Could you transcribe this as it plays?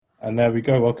And there we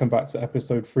go. Welcome back to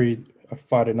episode 3 of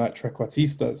Friday Night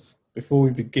Trequartistas. Before we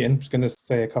begin, I'm just going to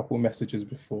say a couple of messages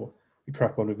before we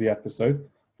crack on with the episode.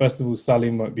 First of all,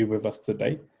 Salim won't be with us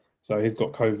today. So he's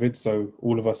got COVID. So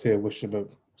all of us here wish him a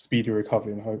speedy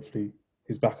recovery and hopefully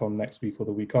he's back on next week or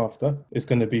the week after. It's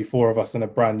going to be 4 of us and a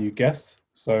brand new guest.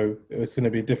 So it's going to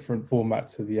be a different format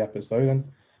to the episode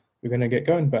and we're going to get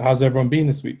going. But how's everyone been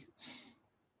this week?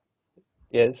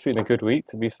 Yeah, it's been a good week,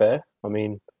 to be fair. I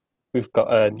mean, we've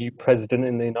got a new president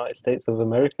in the United States of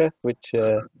America, which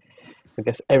I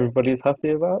guess everybody's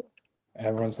happy about.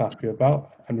 Everyone's happy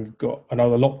about, and we've got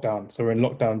another lockdown. So we're in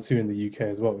lockdown 2 in the UK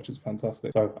as well, which is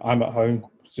fantastic. So I'm at home,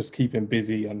 just keeping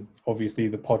busy, and obviously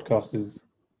the podcast is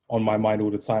on my mind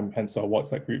all the time. Hence our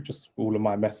WhatsApp group, just all of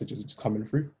my messages are just coming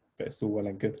through. But it's all well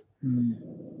and good.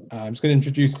 I'm just going to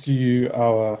introduce to you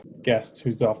our guest,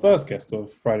 who's our first guest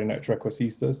of Friday Night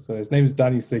Trequartistas. So his name is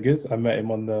Danny Siggers. I met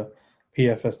him on the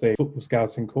PFSA football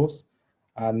scouting course,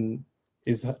 and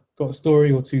he's got a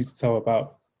story or two to tell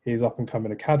about his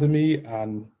up-and-coming academy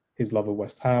and his love of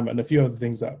West Ham and a few other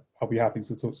things that I'll be happy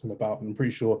to talk to him about. And I'm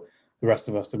pretty sure the rest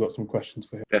of us have got some questions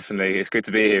for him. Definitely. It's good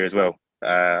to be here as well.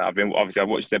 I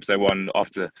watched episode 1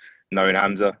 after knowing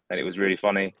Hamza and it was really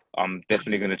funny. I'm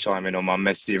definitely going to chime in on my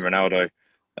Messi and Ronaldo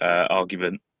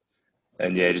argument.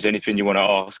 And yeah, just anything you want to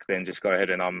ask, then just go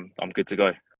ahead and I'm good to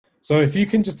go. So if you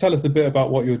can just tell us a bit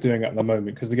about what you're doing at the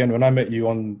moment, because again, when I met you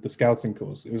on the scouting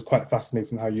course, it was quite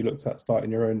fascinating how you looked at starting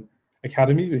your own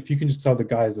academy. If you can just tell the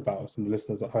guys about us and the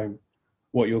listeners at home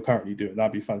what you're currently doing,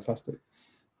 that'd be fantastic.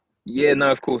 Yeah,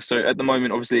 no, of course. So at the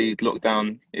moment, obviously,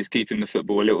 lockdown is keeping the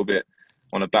football a little bit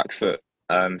on a back foot.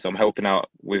 So I'm helping out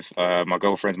with my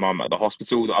girlfriend's mum at the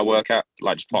hospital that I work at,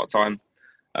 like just part-time.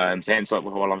 So hence, like,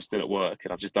 while I'm still at work,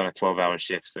 and I've just done a 12-hour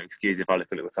shift, so excuse if I look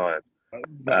a little tired.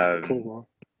 That's cool, man.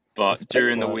 But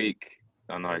during the week,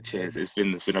 I know, cheers, it's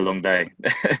been a long day.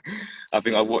 I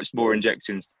think I've watched more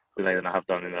injections today than I have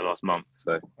done in the last month.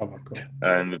 So, oh my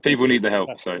God. But people need the help.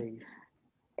 That's so, crazy.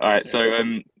 all right. So,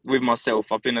 with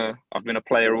myself, I've been a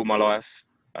player all my life.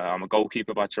 I'm a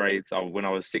goalkeeper by trade. When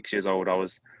I was 6 years old, I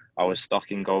was stuck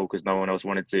in goal because no one else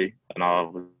wanted to, and I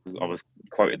was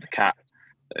quoted the cat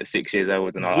at 6 years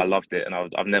old, and I loved it, and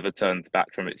I've never turned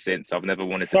back from it since. I've never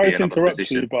wanted to be in another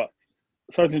position.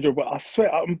 Sorry to interrupt, but I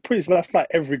swear, I'm pretty sure that's like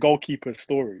every goalkeeper's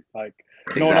story. Like,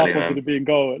 no one Exactly, else wanted to be in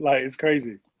goal. Like, it's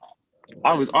crazy.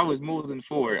 I was more than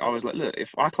for it. I was like, look, if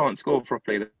I can't score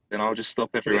properly, then I'll just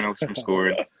stop everyone else from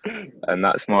scoring, and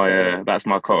that's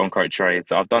my quote unquote trade.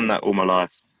 So I've done that all my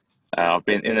life. I've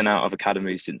been in and out of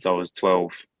academies since I was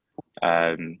 12.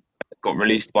 Got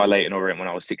released by Leyton Orient when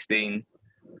I was 16.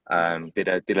 Did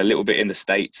a little bit in the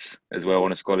States as well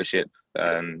on a scholarship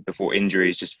before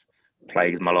injuries just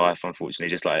plagued my life,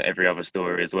 unfortunately, just like every other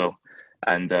story as well.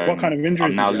 And What kind of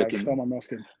injuries I'm now did you looking. have? I'm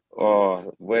asking.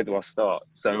 Oh, where do I start?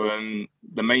 So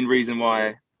the main reason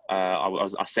why I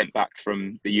sent back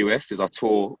from the US is I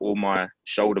tore all my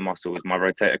shoulder muscles, my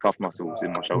rotator cuff muscles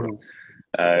in my shoulder.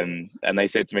 And they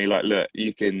said to me, like, look,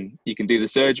 you can do the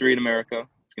surgery in America.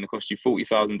 It's going to cost you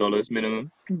 $40,000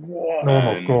 minimum. What? Oh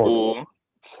my God.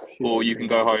 Or you can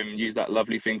go home and use that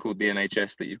lovely thing called the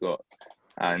NHS that you've got,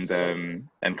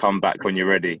 and come back when you're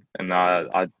ready. And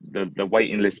the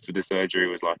waiting list for the surgery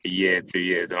was like a year, 2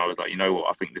 years, and I was like, you know what?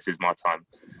 I think this is my time.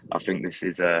 I think this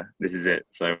is it.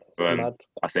 So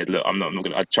I said, look, I'm not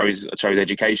gonna. I chose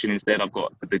education instead. I've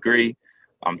got a degree.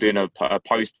 I'm doing a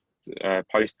post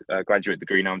graduate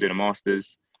degree now. I'm doing a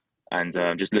master's, and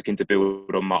just looking to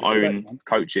build on my own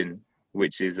coaching,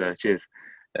 which is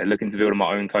looking to build on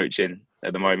my own coaching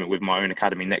at the moment with my own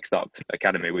academy, Next Up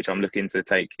Academy, which I'm looking to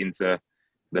take into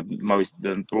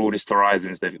the broadest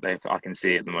horizons that I can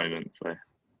see at the moment. So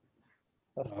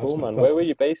That's cool, man. Where were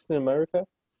you based in America?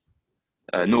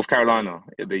 North Carolina,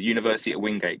 at the University at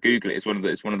Wingate. Google it. It's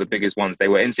one of the biggest ones. They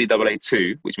were NCAA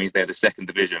 2, which means they're the second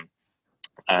division.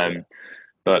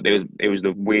 But it was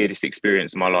the weirdest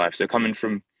experience of my life. So coming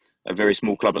from a very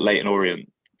small club at Leyton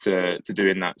Orient to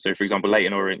doing that. So for example,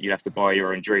 Leyton Orient, you'd have to buy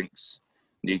your own drinks.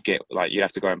 You'd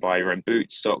have to go and buy your own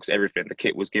boots, socks, everything. The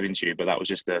kit was given to you, but that was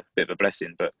just a bit of a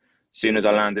blessing. But as soon as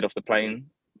I landed off the plane,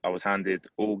 I was handed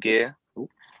all gear.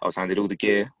 I was handed all the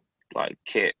gear, like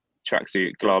kit,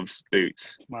 tracksuit, gloves,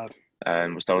 boots.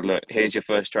 And was told, look, here's your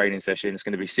first training session. It's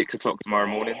going to be 6 o'clock tomorrow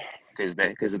morning because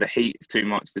of the heat. It's too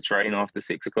much to train after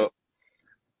 6 o'clock.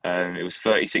 It was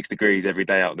 36 degrees every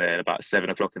day out there at about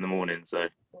 7 o'clock in the morning. So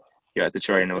you had to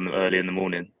train early in the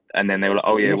morning. And then they were like,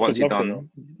 oh yeah, once you're done,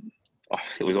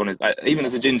 it was honest. Even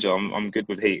as a ginger, I'm good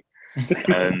with heat.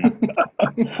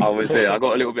 I was there. I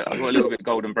got a little bit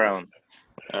golden brown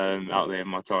out there in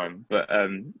my time. But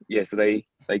so they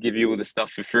give you all the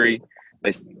stuff for free.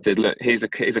 they said, look, here's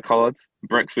a card.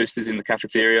 Breakfast is in the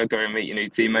cafeteria. Go and meet your new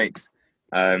teammates.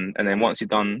 And then once you're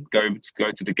done, go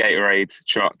to the Gatorade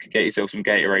truck, get yourself some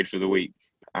Gatorade for the week,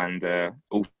 and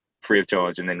all free of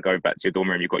charge. And then go back to your dorm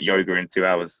room. You've got yoga in 2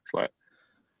 hours.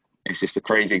 It's just a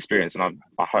crazy experience, and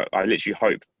I literally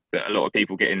hope that a lot of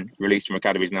people getting released from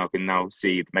academies now can now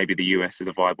see maybe the US as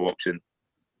a viable option.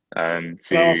 Can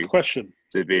I ask a question?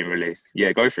 To being released.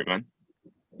 Yeah, go for it, man.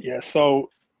 Yeah. So,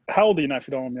 how old are you now, if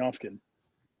you don't mind me asking?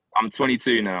 I'm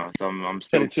 22 now, so I'm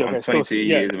still 22, okay. I'm 22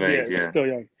 years of age. Yeah. Still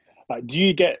young. Like, do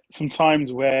you get some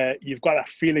times where you've got that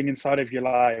feeling inside of you,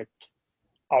 like,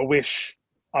 I wish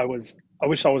I was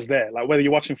there? Like, whether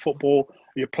you're watching football, or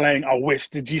you're playing, I wish.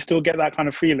 Did you still get that kind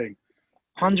of feeling?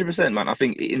 100%, man. I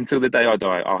think until the day I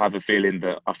die, I'll have a feeling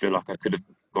that I feel like I could have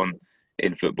gone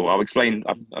in football. I'll explain.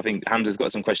 I think Hamza's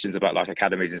got some questions about like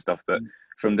academies and stuff, but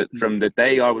from the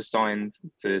day I was signed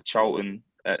to Charlton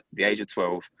at the age of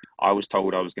 12, I was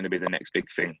told I was going to be the next big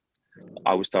thing.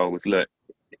 I was told, look,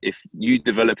 if you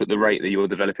develop at the rate that you're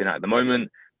developing at the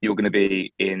moment, you're going to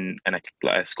be in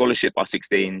a scholarship by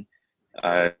 16,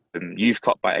 youth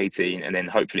cup by 18, and then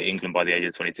hopefully England by the age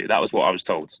of 22. That was what I was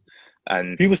told.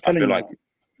 And Who was telling I feel you like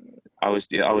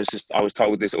I was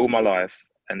told this all my life.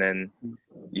 And then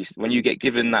when you get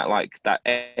given that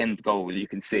end goal, you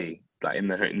can see like in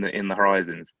the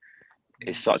horizons.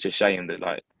 It's such a shame that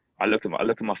like I look at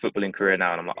my footballing career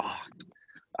now, and I'm like, oh,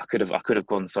 I could have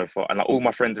gone so far. And like all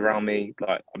my friends around me,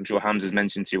 like I'm sure Hamza's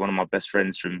mentioned to you, one of my best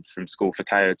friends from school,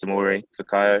 Fikayo Tomori.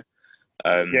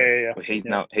 Yeah. He's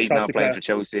now playing player. for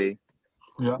Chelsea.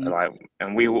 Yeah.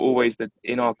 And we were always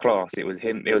in our class. It was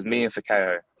me and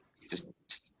Fikayo, just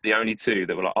the only two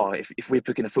that were like, oh, if we're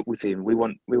picking a football team, we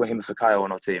want him and Fikayo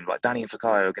on our team. Like Danny and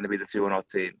Fikayo are going to be the two on our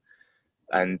team.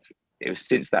 And it was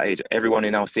since that age, everyone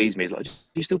who now sees me is like, do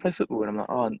you still play football? And I'm like,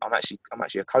 oh, I'm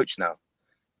actually a coach now.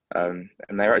 And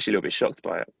they're actually a little bit shocked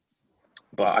by it.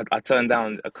 But I turned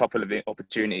down a couple of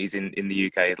opportunities in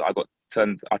the UK. Like I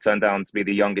turned down to be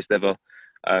the youngest ever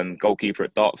goalkeeper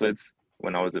at Dartford.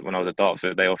 When I was at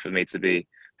Dartford, they offered me to be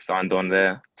signed on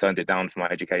there. Turned it down for my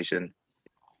education.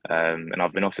 And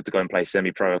I've been offered to go and play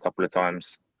semi-pro a couple of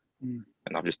times, and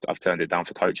I've turned it down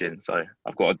for coaching. So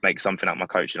I've got to make something out of my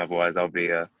coaching, otherwise I'll be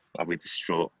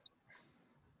distraught.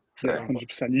 So,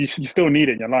 100%. You still need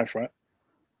it in your life, right?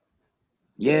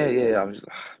 Yeah. I'm just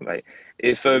like,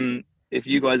 if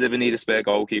you guys ever need a spare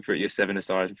goalkeeper at your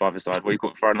 7-a-side, 5-a-side, what do you call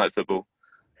it, Friday night football?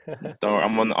 Don't worry,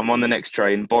 I'm on the next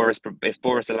train. If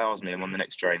Boris allows me, I'm on the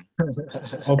next train.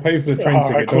 I'll pay for the train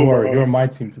ticket. Don't worry, you're on my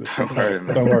team for the train ticket.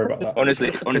 Don't worry about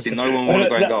that. Honestly, no one want to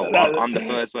go and goal. I'm the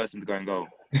first person to go and goal.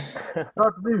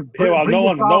 That's me. Yeah,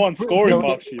 well, no one's scoring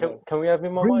past you. Can we have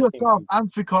him on Bring my yourself team?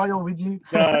 and Fikayo with you.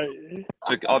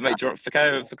 I'll make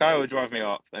Fikayo will drive me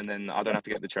up, and then I don't have to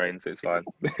get the train, so it's fine.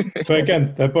 But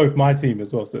again, they're both my team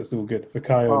as well, so it's all good.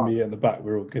 Fikayo and me at the back,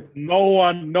 we're all good. No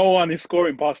one is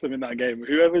scoring past them in that game.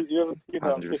 Whoever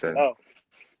 100%.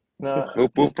 No,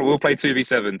 we'll play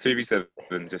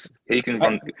 2v7. Just he can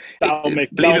run.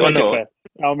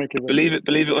 Believe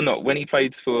it or not, when he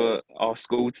played for our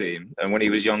school team and when he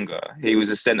was younger, he was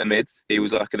a centre mid. He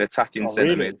was like an attacking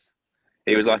centre mid.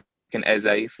 He was like an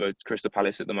Eze for Crystal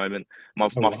Palace at the moment. My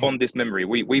fondest memory,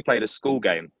 we played a school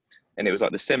game, and it was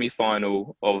like the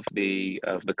semi-final of the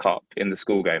cup in the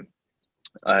school game.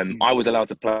 I was allowed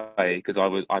to play because I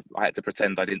had to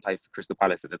pretend I didn't play for Crystal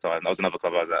Palace at the time. That was another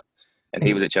club I was at, and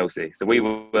he was at Chelsea. So we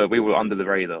were under the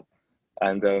radar.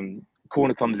 And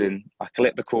corner comes in. I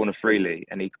collect the corner freely,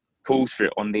 and he calls for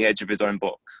it on the edge of his own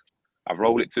box. I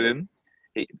roll it to him.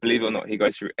 Believe it or not, he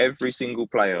goes through every single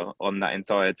player on that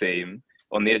entire team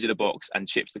on the edge of the box and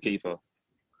chips the keeper.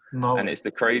 No. And it's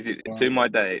the crazy to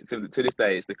this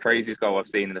day, it's the craziest goal I've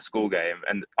seen in a school game.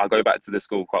 And I go back to the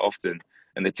school quite often,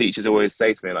 and the teachers always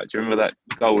say to me, like, "Do you remember that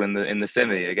goal in the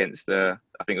semi against I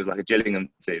think it was like a Gillingham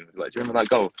team? Like, do you remember that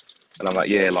goal?" And I'm like,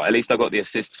 "Yeah, like at least I got the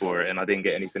assist for it, and I didn't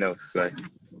get anything else." So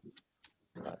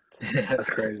that's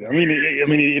crazy. I mean,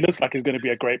 it looks like he's going to be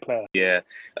a great player. Yeah,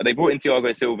 they brought in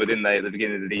Thiago Silva, didn't they, at the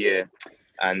beginning of the year?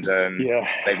 And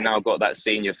they've now got that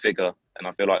senior figure, and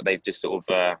I feel like they've just sort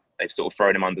of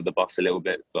thrown him under the bus a little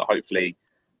bit. But hopefully,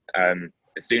 as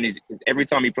soon as every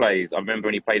time he plays, I remember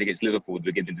when he played against Liverpool at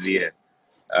the beginning of the year,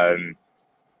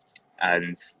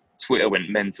 and Twitter went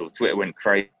mental. Twitter went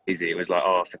crazy. It was like,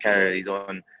 "Oh, Fikayo,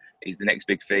 he's the next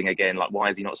big thing again. Like, why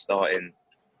is he not starting?"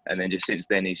 And then just since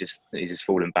then, he's just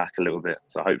fallen back a little bit.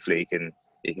 So hopefully,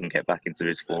 he can get back into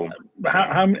his form.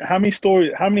 How many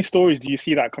stories do you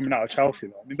see that coming out of Chelsea?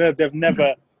 Though? I mean, they've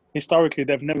never historically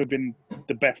been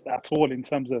the best at all in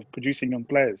terms of producing young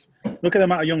players. Look at the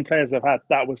amount of young players they've had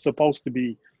that was supposed to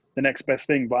be the next best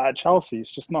thing, but at Chelsea,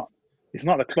 it's just not. it's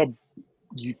not a club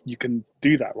you can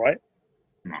do that, right?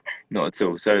 Not at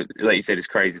all. So, like you said, it's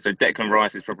crazy. So Declan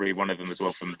Rice is probably one of them as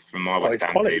well from my Oh, West it's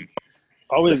Ham quality. team.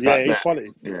 Oh, The he's fact that- quality.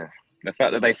 Yeah, the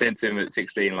fact that they said to him at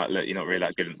 16, like, look, you're not really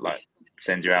that good, like,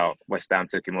 send you out. West Ham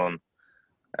took him on,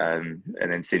 and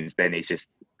then since then he's just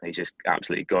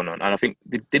absolutely gone on. And I think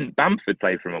didn't Bamford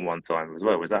play for him at one time as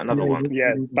well? Was that another Yeah, one?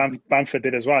 Yeah, Bamford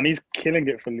did as well, and he's killing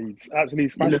it for Leeds. Absolutely You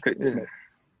smashing. look at Again-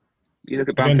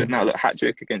 Bamford now. Look, hat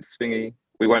trick against Thingy.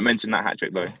 We won't mention that hat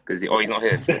trick though because he's not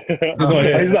here. So He's not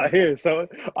here. He's not here, so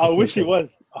I That's wish he okay.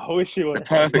 was. I wish he was. the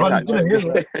perfect Well, hat he's gonna hear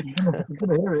trick. it. He's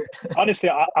gonna hear it. Honestly,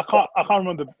 I can't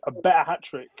remember a better hat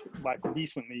trick like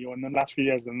recently or in the last few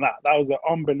years than that. That was an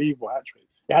unbelievable hat trick.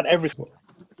 It had everything.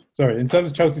 Sorry, in terms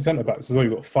of Chelsea centre backs as well,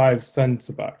 you've got 5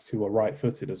 centre backs who are right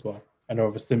footed as well and are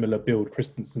of a similar build: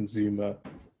 Christensen, Zuma,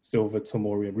 Silva,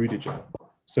 Tomori, and Rudiger.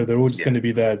 So they're all just going to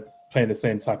be there playing the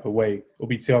same type of way. It'll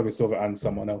be Thiago Silva and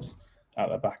someone else at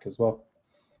the back as well.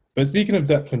 But speaking of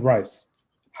Declan Rice,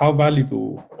 how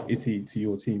valuable is he to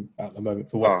your team at the moment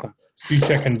for West Ham?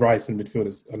 Souček and Rice in midfield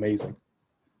is amazing.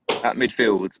 At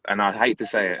midfield, and I hate to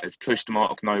say it, has pushed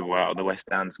Mark Noble out of the West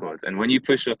Ham squad. And when you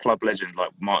push a club legend like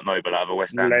Mark Noble out of a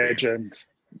West Ham team, Legend.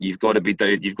 you've got to be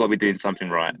doing something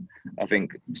right. I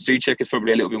think Souček is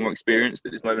probably a little bit more experienced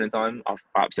at this moment in time. I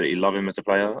absolutely love him as a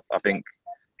player. I think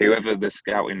whoever the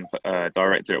scouting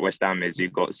director at West Ham is,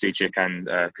 you've got Souček and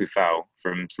Kufal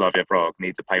from Slavia Prague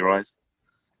needs a pay rise.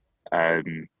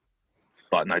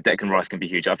 But no, Declan Rice can be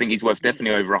huge. I think he's worth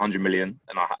definitely over 100 million,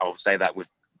 and I'll say that with.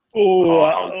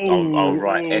 I'll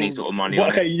write any sort of money on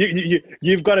okay, it.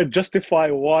 you've got to justify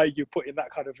why you're putting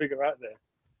that kind of figure out there.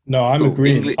 No, I'm Cool.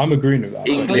 agreeing. I'm agreeing with that. But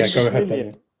English- yeah, go ahead, Million.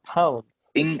 Daniel. Pound.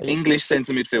 English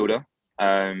centre midfielder.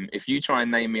 If you try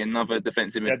and name me another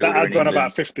defensive Yeah, midfielder that adds in on England,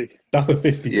 about 50. That's a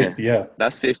 50, Yeah. 60, yeah.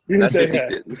 that's 50,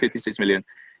 Yeah. 56 million.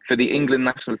 For the England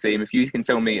national team, if you can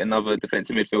tell me another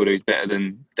defensive midfielder who's better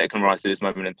than Declan Rice at this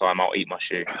moment in time, I'll eat my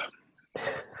shoe.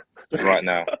 Right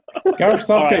now. Gareth All right,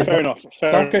 Southgate, fair enough.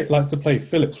 Southgate likes to play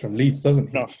Phillips from Leeds, doesn't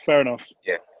he? Fair enough.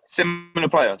 Similar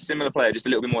player, just a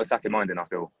little bit more attacking minded, I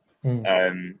feel.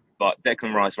 Mm. But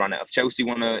Declan Rice ran out. If Chelsea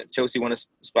want to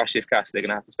splash this cash, they're going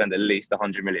to have to spend at least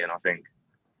 100 million, I think.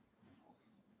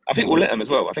 I think we'll let them as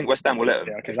well. I think West Ham will let them.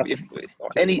 Yeah, okay,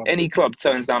 if any club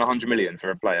turns down 100 million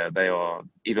for a player, they are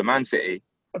either Man City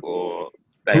or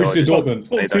they are Borussia just, Dortmund.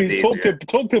 they don't need it.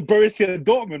 Talk to Borussia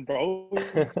Dortmund, bro.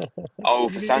 Oh,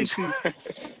 for Sancho.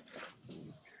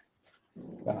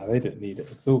 Nah, they didn't need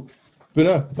it at all. But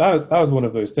no, that was one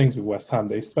of those things with West Ham.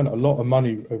 They spent a lot of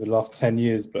money over the last 10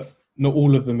 years, but not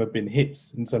all of them have been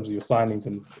hits in terms of your signings,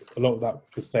 and a lot of that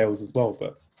was sales as well.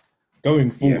 But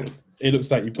going forward, it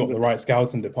looks like you've got the right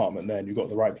scouting department there and you've got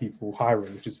the right people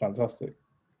hiring, which is fantastic.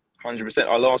 100%.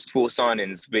 Our last 4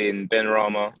 signings being Ben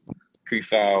Rama,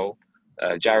 Kufal,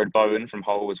 Jared Bowen from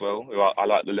Hull as well, who I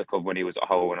like the look of when he was at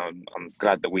Hull, and I'm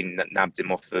glad that we nabbed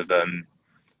him off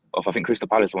I think Crystal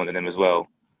Palace wanted him as well.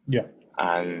 Yeah.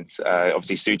 And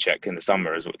obviously Souček in the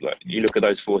summer as well. Like, you look at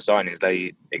those 4 signings,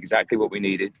 they exactly what we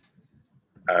needed.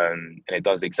 And it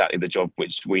does exactly the job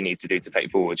which we need to do to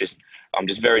take forward. I'm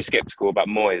just very sceptical about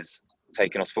Moyes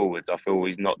taking us forwards. I feel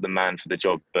he's not the man for the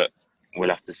job, but we'll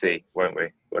have to see, won't we?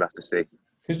 We'll have to see.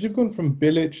 Because you've gone from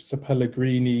Bilic to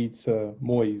Pellegrini to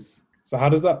Moyes. So how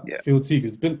does that feel to you?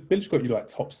 Because Bilic got you like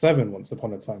top 7 once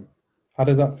upon a time. How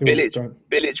does that feel?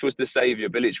 Bilic was the saviour.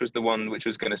 Bilic was the one which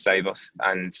was going to save us.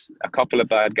 And a couple of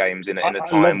bad games in a I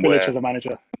time love where... Bilic as a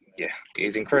manager. Yeah,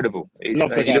 he's incredible.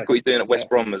 Love the You guy. look what he's doing at West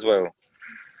Brom as well.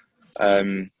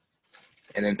 And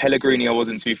then Pellegrini I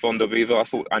wasn't too fond of either.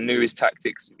 I knew his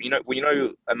tactics. You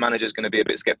know a manager's going to be a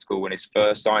bit sceptical when his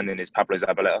first signing is Pablo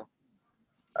Zabaleta.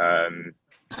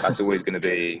 That's always going to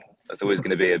be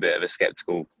a bit of a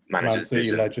sceptical manager Man City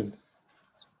decision. legend.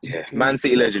 Yeah, Man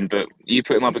City legend, but you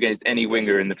put him up against any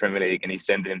winger in the Premier League and he's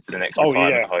sending him to the next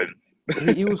retirement home.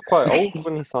 He was quite old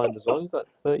when he signed as well. He's like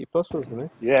 30 plus,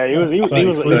 wasn't he? Yeah, he was on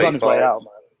his way 35. out,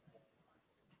 man.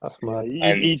 That's mad.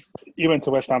 He went to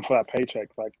West Ham for that paycheck.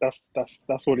 Like that's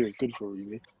what he was good for,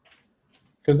 really.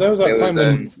 Because there was that There time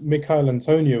was, when Michael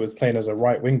Antonio was playing as a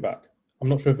right wing back. I'm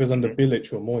not sure if it was under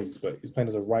Bilic or Moyes, but he's playing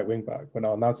as a right wing back when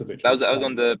Arnautovic. That was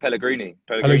under Pellegrini.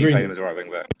 Pellegrini. Played him as a right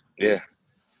wing back. Yeah.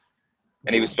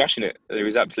 And he was smashing it. He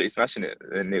was absolutely smashing it.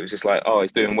 And it was just like, oh,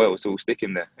 he's doing well, so we'll stick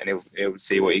him there and he'll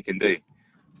see what he can do.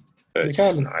 But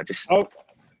How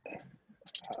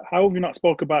have you not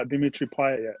spoke about Dimitri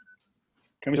Payet yet?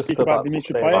 Can we Just speak about about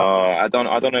Dimitri to say Payet? I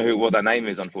don't know what that name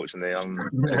is, unfortunately.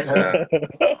 It's Yeah,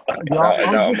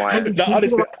 out of my...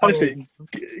 No, honestly,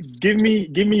 give me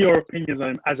your opinions on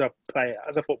him as a player,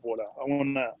 as a footballer. I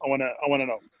wanna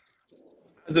know.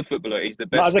 As a footballer, he's the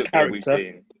Not best as a footballer we've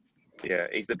character. seen. Yeah,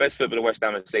 he's the best footballer West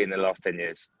Ham have seen in the last 10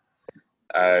 years.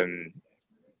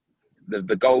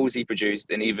 The goals he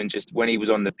produced, and even just when he was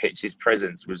on the pitch, his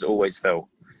presence was always felt.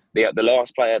 The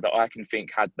last player that I can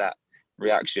think had that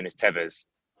reaction is Tevez.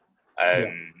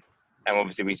 And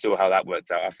obviously we saw how that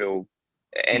worked out. I feel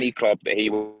any club that he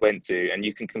went to, and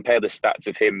you can compare the stats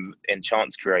of him in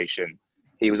chance creation,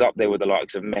 he was up there with the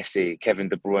likes of Messi, Kevin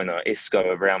De Bruyne,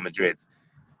 Isco of Real Madrid.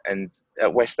 And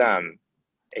at West Ham,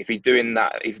 if he's doing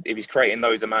that, if he's creating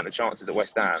those amount of chances at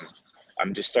West Ham,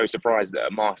 I'm just so surprised that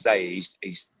at Marseille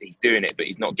he's doing it, but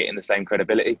he's not getting the same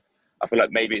credibility. I feel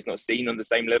like maybe it's not seen on the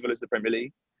same level as the Premier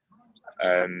League.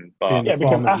 But yeah,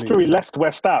 because after he left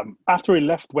West Ham,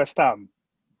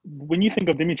 when you think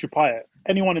of Dimitri Payet,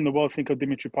 anyone in the world think of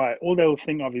Dimitri Payet, all they'll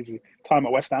think of is time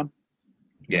at West Ham.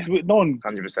 Yeah, no one.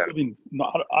 100%. I mean,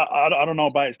 I don't know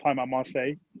about his time at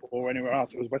Marseille or anywhere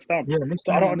else. It was West Ham. Yeah,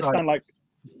 so I don't understand. Like,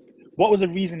 what was the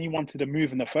reason he wanted to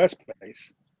move in the first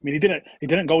place? I mean, he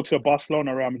didn't go to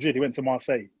Barcelona or Real Madrid. He went to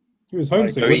Marseille. He was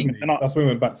homesick, wasn't he? That's when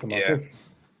we went back to Marseille. Yeah.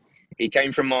 He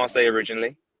came from Marseille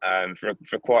originally.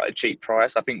 For quite a cheap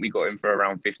price. I think we got him for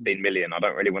around 15 million. I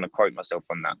don't really want to quote myself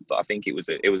on that, but I think it was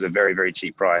a very, very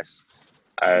cheap price.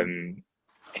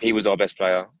 He was our best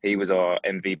player. He was our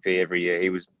MVP every year. He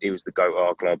was the GOAT of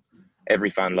our club. Every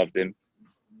fan loved him,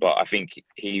 but I think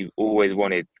he always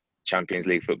wanted Champions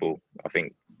League football. I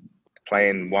think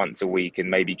playing once a week and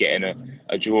maybe getting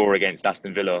a draw against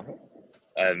Aston Villa.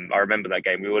 I remember that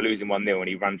game. We were losing 1-0 and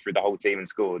he ran through the whole team and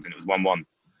scored, and it was 1-1.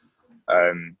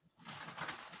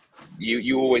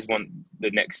 You always want the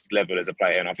next level as a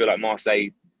player, and I feel like Marseille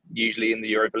usually in the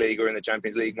Europa League or in the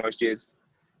Champions League most years.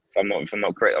 If I'm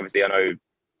not correct, obviously I know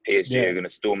PSG are going to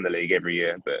storm the league every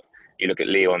year, but you look at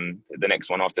Lyon, the next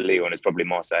one after Lyon is probably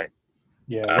Marseille.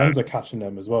 Yeah, Rennes are catching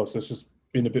them as well, so it's just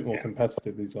been a bit more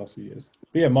competitive these last few years.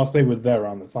 But yeah, Marseille were there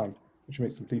around the time, which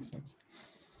makes complete sense.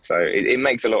 So it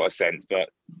makes a lot of sense, but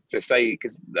to say,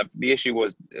 because the issue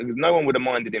was, because no one would have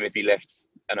minded him if he left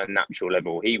at a natural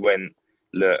level. He went,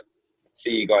 look,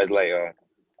 see you guys later.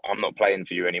 I'm not playing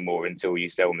for you anymore until you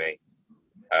sell me.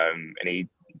 And he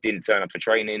didn't turn up for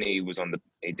training. He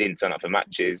didn't turn up for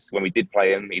matches. When we did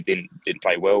play him, he didn't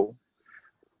play well.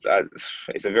 So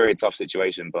it's a very tough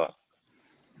situation, but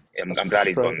I'm glad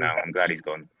he's gone now. I'm glad he's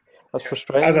gone. That's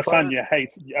frustrating. As a fan, you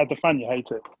hate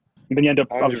it. And then you end up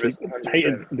obviously 100%.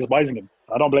 Hating and despising him.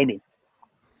 I don't blame you.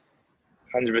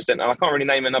 100%. And I can't really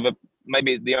name another.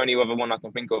 Maybe the only other one I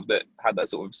can think of that had that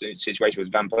sort of situation was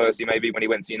Van Persie, maybe when he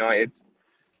went to United.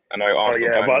 I know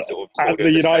Arsenal fans sort of. As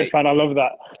a United fan, I love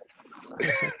that.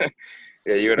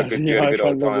 Yeah, you had a good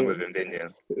old time with him, didn't you?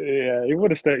 Yeah, he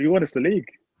won us the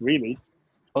league, really.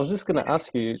 I was just going to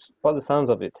ask you, by the sounds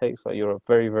of it, takes like you're a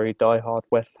very, very die-hard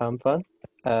West Ham fan.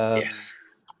 Yes.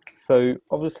 So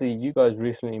obviously, you guys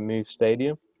recently moved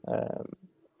stadium.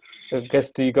 I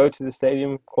guess, do you go to the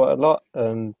stadium quite a lot?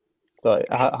 Like,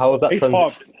 how was that? It's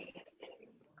hard.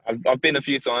 I've been a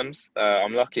few times.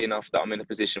 I'm lucky enough that I'm in a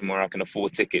position where I can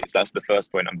afford tickets. That's the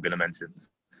first point I'm going to mention,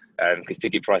 because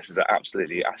ticket prices are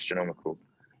absolutely astronomical.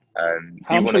 If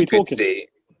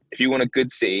you want a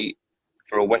good seat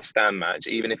for a West Ham match,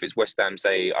 even if it's West Ham,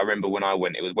 say, I remember when I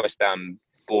went, it was West Ham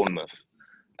Bournemouth,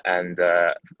 and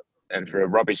for a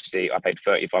rubbish seat, I paid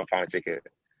 £35 a ticket.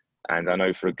 And I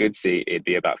know for a good seat, it'd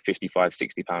be about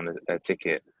 £55-60 a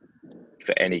ticket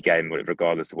for any game,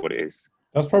 regardless of what it is.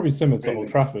 That's probably similar to Old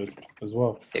Trafford as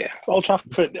well. Yeah. Old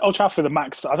Trafford, the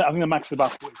max, I think the max is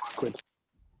about £45.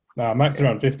 Nah, max is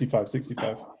around 55,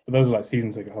 65. But those are like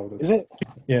season ticket holders. Is it?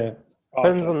 Yeah.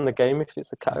 Depends on the game. If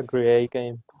it's a Category A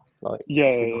game, like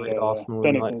Arsenal,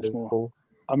 United, Liverpool.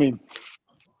 I mean,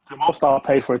 the most I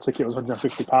paid for a ticket was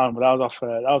 £150, but that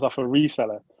was off a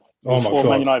reseller. Oh my God.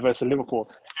 Man United versus Liverpool.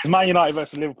 It's Man United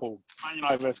versus Liverpool.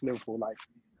 Like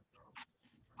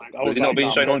was it not being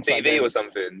shown on TV or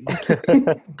something?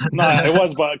 No, it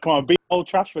was. But come on, beat Old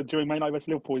Trafford during Man United versus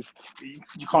Liverpool is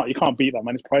you can't beat that,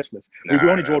 man. It's priceless. We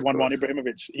only drawed 1-1.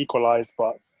 Ibrahimovic equalised,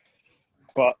 but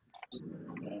yeah.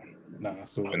 Nah,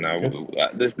 that's all. No,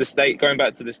 the state, going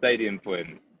back to the stadium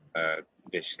point, the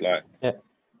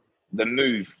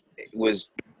move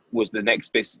was the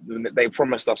next best. They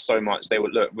promised us so much. They were,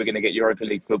 look, we're going to get Europa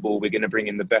League football. We're going to bring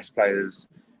in the best players.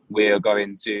 We're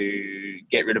going to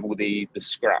get rid of all the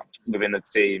scrap within the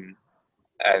team.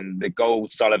 And the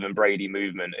Gold, Sullivan, Brady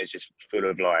movement is just full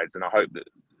of lies. And I hope that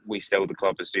we sell the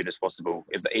club as soon as possible,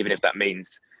 even if that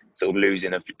means sort of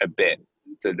losing a bit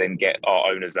to then get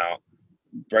our owners out.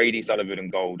 Brady, Sullivan and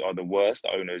Gold are the worst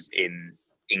owners in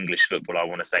English football, I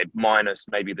want to say, minus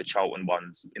maybe the Charlton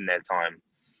ones in their time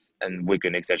and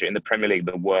Wigan, etc. In the Premier League,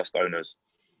 the worst owners.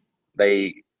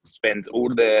 They spend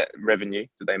all of their revenue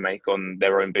that they make on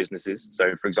their own businesses.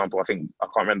 So, for example, I can't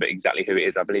remember exactly who it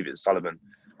is. I believe it's Sullivan.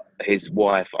 His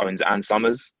wife owns Ann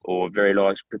Summers, or very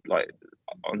large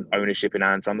ownership in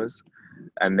Ann Summers.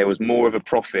 And there was more of a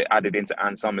profit added into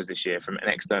Ann Summers this year from an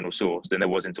external source than there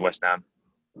was into West Ham.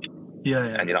 Yeah.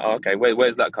 And you're like, oh, okay,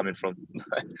 where's that coming from?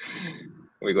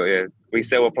 We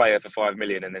sell a player for 5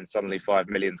 million, and then suddenly 5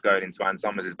 million's going into Ann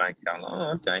Summers' bank account. Like,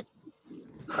 oh, okay,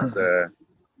 that's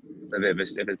it's a bit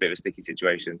of a sticky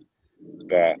situation.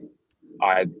 But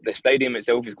the stadium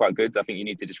itself is quite good. I think you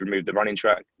need to just remove the running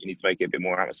track. You need to make it a bit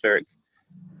more atmospheric.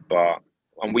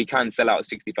 And we can sell out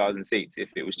 60,000 seats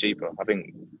if it was cheaper. I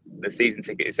think the season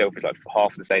ticket itself is like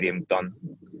half the stadium done.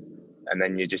 And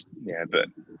then but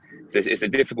it's a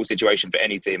difficult situation for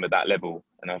any team at that level.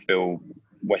 And I feel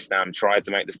West Ham tried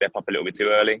to make the step up a little bit too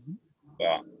early.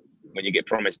 But when you get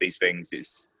promised these things,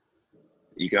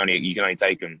 you can only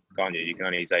take them, can't you? You can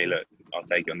only say, look, I'll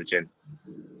take it on the chin.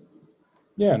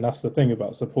 Yeah, and that's the thing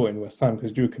about supporting West Ham,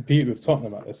 because you compete with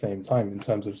Tottenham at the same time in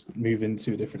terms of moving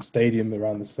to a different stadium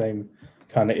around the same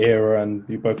kind of era, and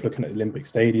you're both looking at Olympic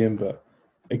Stadium. But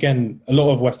again, a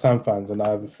lot of West Ham fans, and I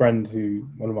have a friend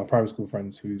one of my primary school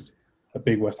friends, who's a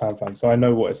big West Ham fan. So I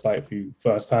know what it's like for you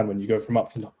firsthand when you go from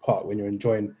Upton Park, when you're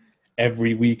enjoying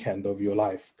every weekend of your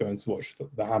life going to watch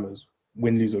the Hammers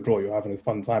win, lose or draw. You're having a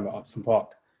fun time at Upton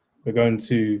Park. We're going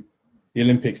to the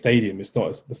Olympic Stadium. It's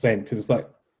not the same, because it's like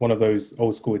one of those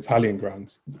old school Italian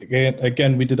grounds.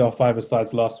 Again, we did our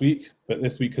five-a-sides last week, but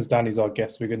this week, because Danny's our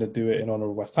guest, we're going to do it in honor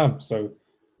of West Ham. So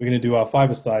we're going to do our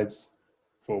five-a-sides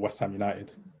for West Ham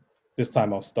United. This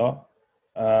time I'll start.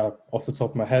 Off the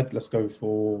top of my head, let's go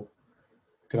for...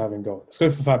 Could have in goal. Let's go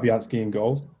for Fabianski in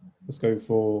goal.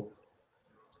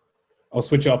 I'll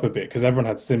switch it up a bit, because everyone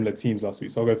had similar teams last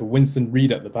week. So I'll go for Winston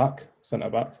Reid at the back,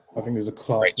 centre-back. I think it was a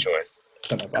class... Great choice.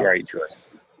 Centre-back. Great choice.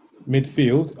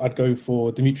 Midfield, I'd go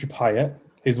for Dimitri Payet.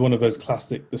 He's one of those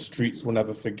classic, the streets will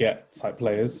never forget type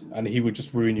players, and he would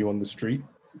just ruin you on the street.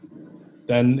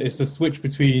 Then it's a switch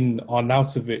between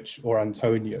Arnautovic or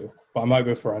Antonio, but I might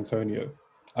go for Antonio.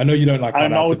 I know you don't like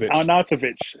Arnautovic. I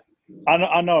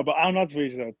know, but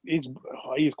Arnautovic,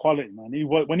 he's quality, man.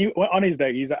 When on his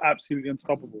day, he's absolutely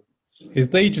unstoppable. His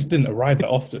day just didn't arrive that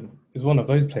often. He's one of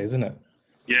those players, isn't it?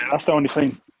 Yeah, that's the only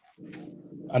thing.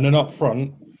 And then up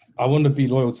front, I want to be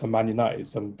loyal to Man United.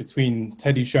 So I'm between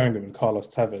Teddy Sheringham and Carlos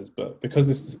Tevez, but because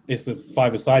it's a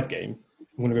five-a-side game,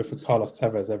 I'm going to go for Carlos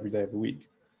Tevez every day of the week.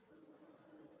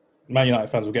 Man United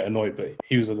fans will get annoyed, but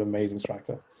he was an amazing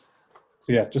striker.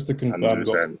 So yeah, just to confirm, we've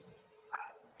got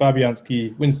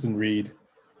Fabianski, Winston Reid,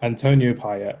 Antonio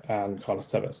Payet, and Carlos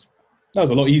Tevez. That was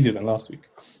a lot easier than last week.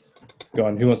 Go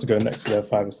on, who wants to go next for their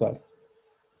five-a-side?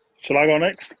 Shall I go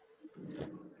next?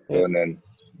 And then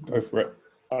Go for it.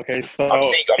 Okay, so I'm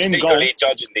secretly goal,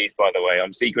 judging these, by the way.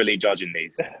 I'm secretly judging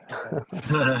these.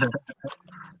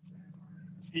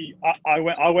 see, I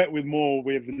went with more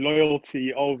with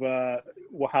loyalty over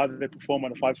how they perform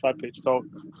on a five-side pitch. So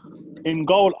in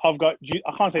goal, I've got,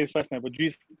 I can't say his first name, but do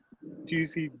you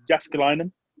see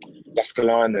Jääskeläinen?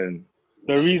 Jääskeläinen.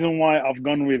 The reason why I've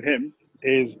gone with him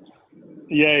is,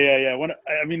 yeah.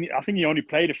 I think he only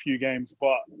played a few games,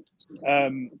 but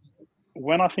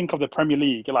when I think of the Premier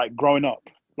League, like growing up,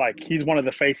 like he's one of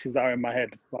the faces that are in my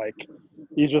head. Like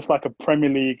he's just like he's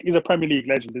a Premier League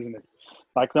legend, isn't it?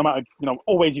 Like no matter,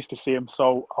 always used to see him.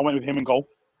 So I went with him in goal.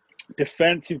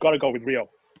 Defense, you've got to go with Rio.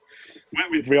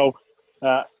 Went with Rio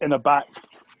in the back,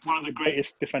 one of the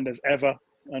greatest defenders ever,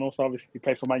 and also obviously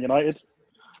played for Man United.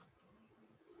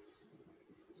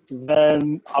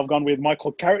 Then I've gone with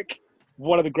Michael Carrick,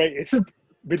 one of the greatest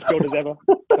midfielders ever,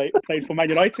 played for Man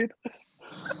United.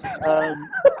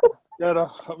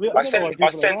 I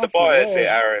sense a bias here,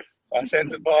 Arif. I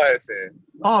sense a bias here.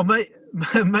 Oh, mate,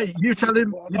 you tell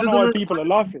him. I don't know why people are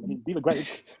laughing. These are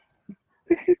great.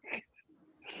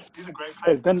 These are great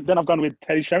players. Then I've gone with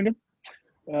Teddy Sheringham.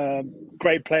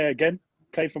 Great player again.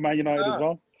 Played for Man United as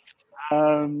well.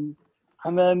 And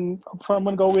then I'm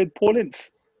going to go with Paul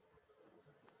Ince.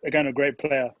 Again, a great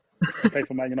player. Played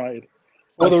for Man United.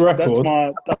 For the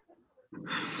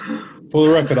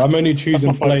record, I'm only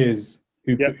choosing players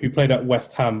who played at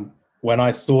West Ham when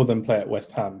I saw them play at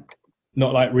West Ham.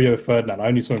 Not like Rio Ferdinand. I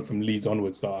only saw him from Leeds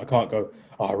onwards, so I can't go,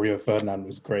 Rio Ferdinand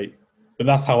was great. But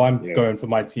that's how I'm going for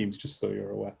my teams, just so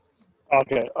you're aware.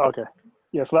 Okay.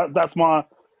 Yeah, so that's my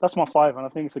five, and I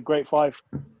think it's a great five.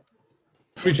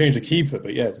 We changed the keeper,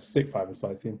 but yeah, it's a sick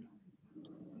five-a-side team.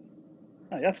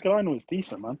 Jääskeläinen was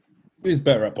decent, man. He's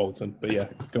better at Bolton, but yeah,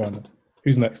 go on then.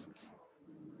 Who's next?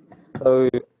 So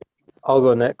I'll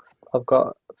go next. I've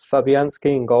got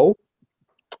Fabianski in goal.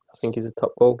 I think he's a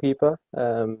top goalkeeper.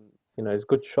 He's a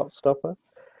good shot stopper.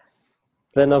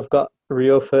 Then I've got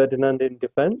Rio Ferdinand in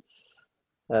defence.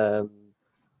 Yeah,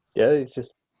 he's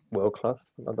just world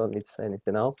class. I don't need to say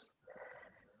anything else.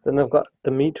 Then I've got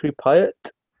Dimitri Payet,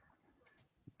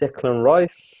 Declan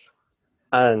Rice,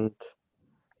 and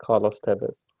Carlos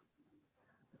Tevez.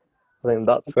 I think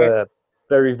that's a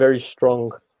very, very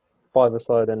strong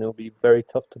five-a-side, and it'll be very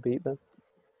tough to beat them.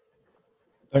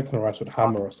 Declan Rice would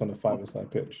hammer us on a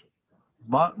five-a-side pitch.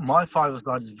 My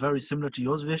five-a-side is very similar to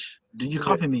yours, Vish. Did you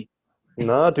copy me?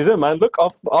 No, I didn't, man. Look,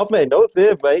 I've made notes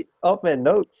here, mate. I've made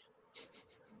notes.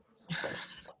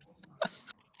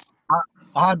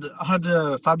 I had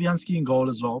Fabianski in goal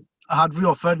as well. I had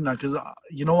Rio Ferdinand because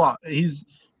you know what, he's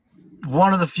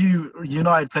one of the few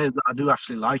United players that I do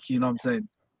actually like. You know what I'm saying?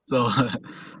 So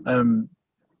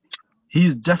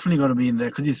he's definitely going to be in there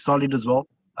because he's solid as well.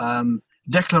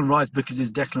 Declan Rice because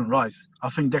he's Declan Rice. I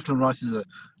think Declan Rice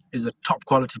is a top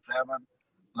quality player, man.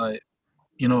 Like,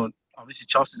 you know, obviously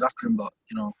Chelsea's after him, but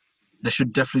you know they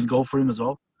should definitely go for him as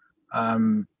well.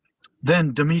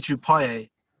 Then Dimitri Payet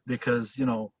because you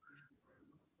know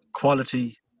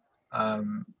quality.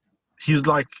 He was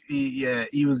like he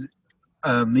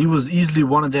was easily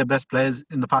one of their best players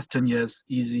in the past 10 years,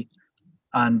 easy.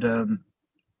 And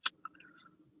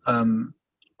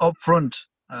up front,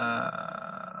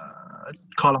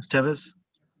 Carlos Tevez.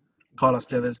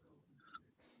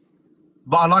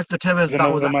 But I like the Tevez He's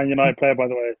that was another at, Man United player, by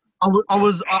the way. I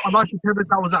like the Tevez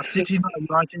that was at City, not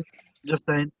United. Just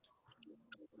saying.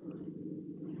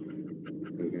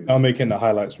 I'm making the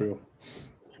highlights reel.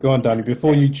 Go on, Danny.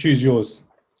 Before you choose yours,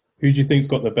 who do you think's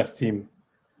got the best team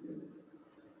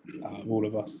out of all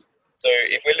of us? So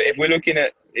if we're looking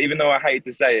at, even though I hate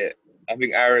to say it, I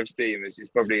think Arab's team is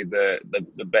probably the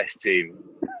best team,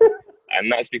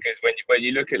 and that's because when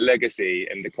you look at legacy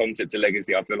and the concept of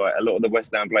legacy, I feel like a lot of the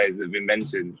West Ham players that have been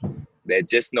mentioned, they're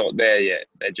just not there yet.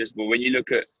 But when you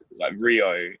look at like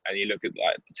Rio and you look at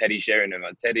like Teddy Sheringham,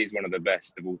 like Teddy's one of the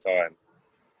best of all time.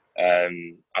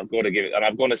 I've got to give it, and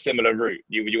I've gone a similar route.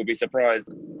 You'll be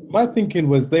surprised. My thinking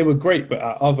was they were great, but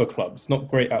at other clubs, not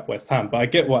great at West Ham. But I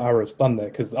get what Arab's done there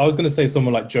because I was going to say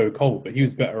someone like Joe Cole, but he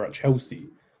was better at Chelsea,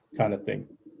 kind of thing.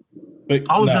 But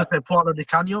I was going to say Paulo Di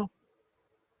Canio.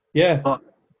 Yeah, but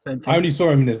same thing. I only saw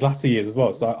him in his latter years as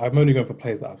well, so I'm only going for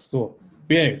players that I've saw.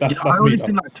 But anyway, that's I me only done.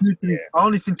 seen like I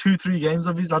only seen 2-3 games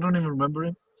of his. I don't even remember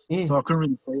him, so I couldn't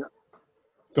really say that.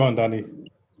 Go on, Danny.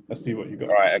 Let's see what you got.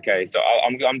 All right, okay. So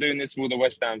I'm doing this for all the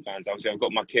West Ham fans. Obviously, I've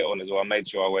got my kit on as well. I made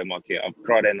sure I wear my kit.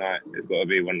 Friday night, it's got to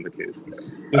be one of the kits.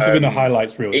 This will be the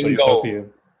highlights reel, so you can't see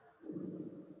him.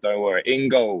 Don't worry. In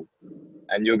goal,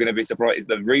 and you're going to be surprised, is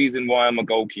the reason why I'm a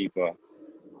goalkeeper.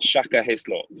 Shaka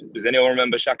Hislop. Does anyone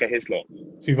remember Shaka Hislop?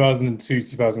 2002,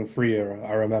 2003 era.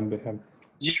 I remember him.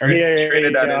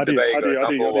 Trinidad and Tobago, I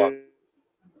number one.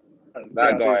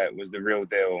 That guy was the real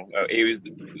deal. He was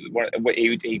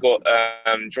he got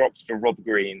dropped for Rob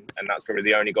Green, and that's probably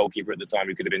the only goalkeeper at the time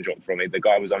who could have been dropped from it. The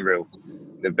guy was unreal,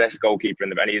 the best goalkeeper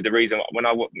and he's the reason when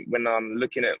I'm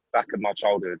looking back at my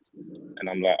childhood, and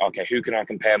I'm like, okay, who can I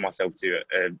compare myself to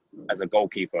as a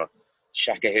goalkeeper?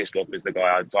 Shaka Hislop is the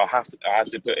guy. So I have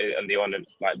to put it in the honor,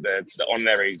 like the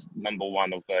honorary number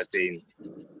 1 of 13.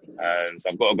 So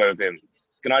I've got to go with him.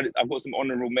 I've got some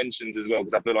honourable mentions as well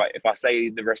because I feel like if I say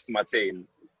the rest of my team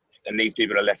and these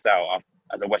people are left out,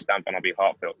 as a West Ham fan, I'll be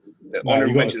heartfelt. The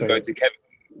honourable mentions go to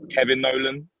Kevin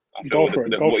Nolan. I feel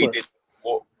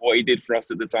what he did for us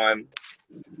at the time.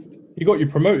 He got you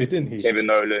promoted, didn't he? Kevin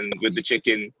Nolan with the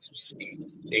chicken,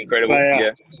 incredible.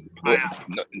 Yeah.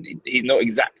 He's not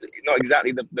exactly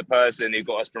the person who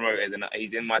got us promoted, and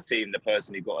he's in my team, the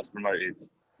person who got us promoted.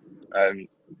 And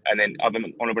then other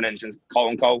honourable mentions,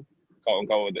 Carlton Cole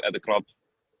at the club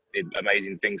did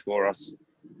amazing things for us.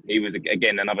 He was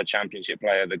again another championship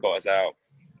player that got us out.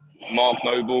 Mark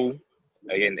Noble,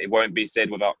 again, it won't be said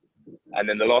without. And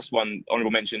then the last one,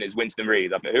 honourable mention, is Winston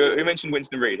Reid. Who mentioned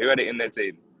Winston Reid? Who had it in their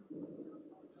team?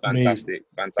 Fantastic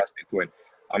point.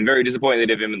 I'm very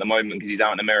disappointed of him at the moment because he's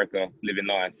out in America living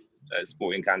life at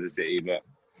Sporting Kansas City. But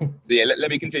so yeah, let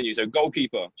me continue. So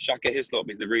goalkeeper, Shaka Hislop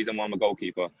is the reason why I'm a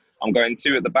goalkeeper. I'm going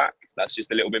 2 at the back. That's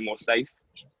just a little bit more safe.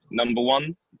 Number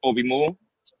 1, Bobby Moore.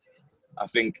 I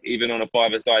think even on a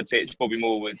 5-a-side pitch, Bobby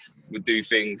Moore would do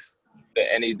things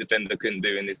that any defender couldn't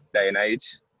do in this day and age.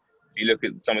 If you look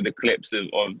at some of the clips of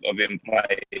him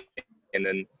playing, and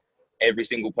then every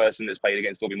single person that's played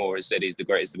against Bobby Moore has said he's the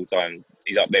greatest of all time.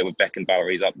 He's up there with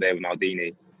Beckenbauer. He's up there with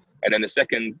Maldini. And then the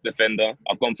second defender,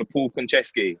 I've gone for Paul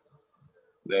Konchesky,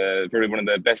 probably one of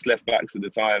the best left backs at the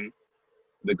time.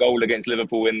 The goal against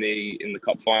Liverpool in the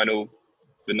cup final,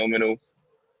 phenomenal.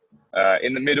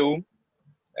 In the middle,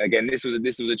 again, this was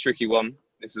a tricky one.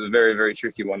 This was a very, very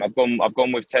tricky one. I've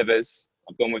gone with Tevez.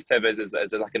 I've gone with Tevez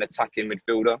as like an attacking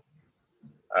midfielder.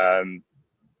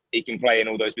 He can play in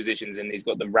all those positions, and he's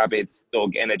got the rabid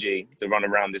dog energy to run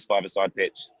around this five-a-side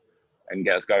pitch and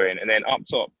get us going. And then up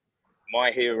top,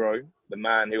 my hero, the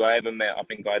man who I ever met, I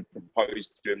think I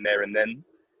proposed to him there and then,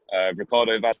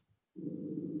 Ricardo Vaz.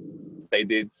 They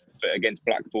did against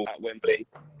Blackpool at Wembley.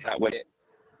 That went it.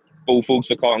 Ball falls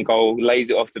for Carlton Cole, lays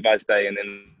it off to Vazde, and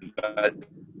then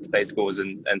Vazde scores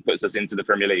and puts us into the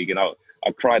Premier League. And I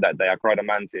cried that day. I cried a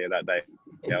man tear that day.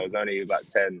 Yeah, I was only about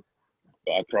 10,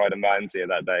 but I cried a man tear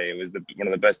that day. It was one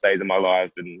of the best days of my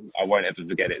life, and I won't ever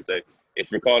forget it. So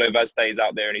if Ricardo Vazde is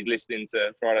out there and he's listening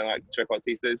to Friday Night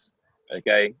Trequartistas,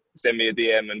 okay, send me a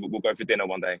DM and we'll go for dinner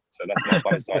one day. So that's my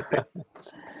fun side too.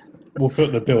 We'll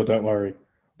foot the bill, don't worry.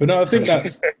 But no, I think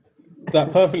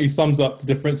that perfectly sums up the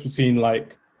difference between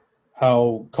like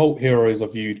how cult heroes are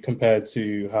viewed compared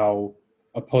to how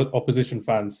opposition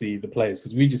fans see the players,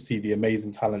 because we just see the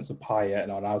amazing talents of Payet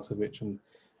and Arnautovic and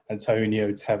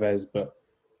Antonio, Tevez. But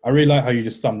I really like how you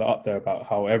just summed that up there about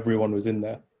how everyone was in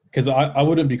there, because I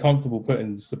wouldn't be comfortable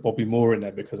putting Sir Bobby Moore in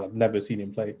there because I've never seen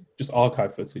him play, just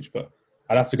archive footage, but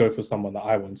I'd have to go for someone that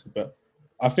I wanted. But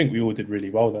I think we all did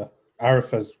really well there. Arif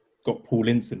has got Paul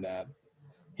Ince in there.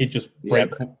 He'd just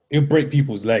he'll break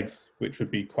people's legs, which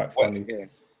would be quite funny. Well, yeah.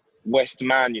 West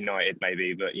Man United,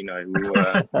 maybe, but you know.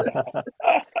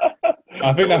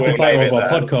 I think that's the title of our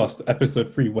podcast,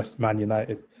 episode 3, West Man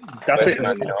United. That's West it.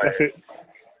 Man United. That's it.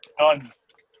 Done.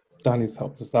 Danny's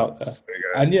helped us out there.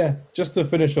 And yeah, just to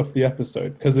finish off the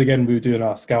episode, because again, we were doing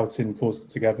our scouting course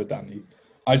together, Danny.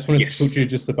 I just wanted to talk to you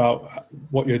just about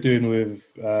what you're doing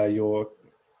with your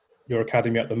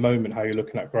academy at the moment, how you're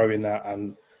looking at growing that,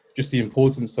 and just the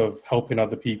importance of helping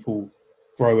other people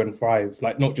grow and thrive,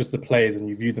 like not just the players and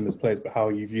you view them as players, but how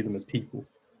you view them as people.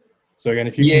 So again,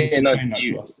 if you can just explain that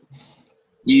to us.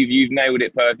 You've nailed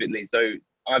it perfectly. So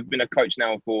I've been a coach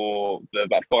now for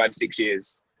about 5-6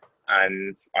 years,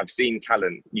 and I've seen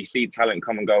talent. You see talent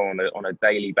come and go on a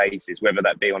daily basis, whether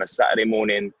that be on a Saturday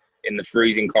morning in the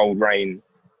freezing cold rain,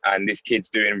 and this kid's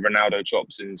doing Ronaldo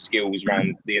chops and skills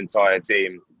around the entire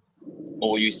team,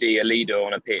 or you see a leader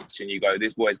on a pitch and you go,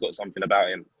 this boy's got something about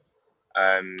him.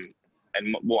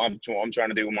 And what I'm trying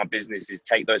to do with my business is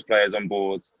take those players on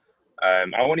board. I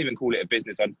won't even call it a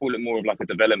business. I'd call it more of like a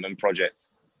development project.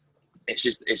 It's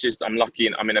just I'm lucky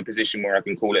and I'm in a position where I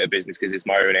can call it a business because it's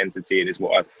my own entity and it's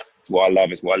what I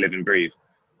love. It's what I live and breathe.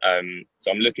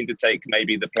 So I'm looking to take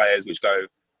maybe the players which go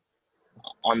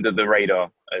under the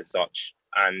radar as such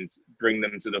and bring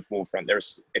them to the forefront.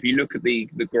 If you look at the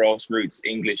grassroots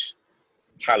English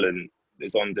talent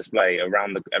that's on display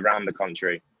around the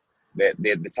country,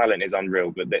 the talent is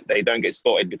unreal, but they don't get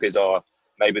spotted because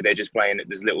maybe they're just playing at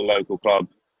this little local club.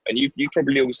 And you've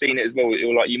probably all seen it as well.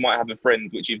 Like you might have a friend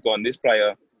which you've gone, this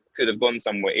player could have gone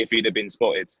somewhere if he'd have been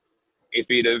spotted, if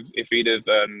he'd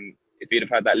have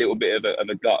had that little bit of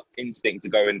a gut instinct to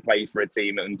go and play for a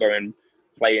team and go and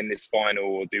play in this final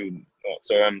or do not.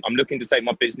 So I'm looking to take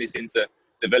my business into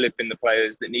developing the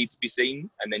players that need to be seen,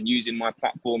 and then using my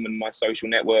platform and my social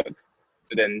network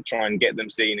to then try and get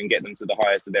them seen and get them to the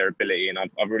highest of their ability. And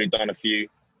I've already done a few.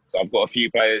 So I've got a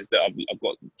few players that I've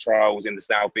got trials in the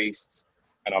southeast,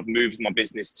 and I've moved my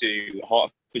business to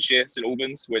Hertfordshire, St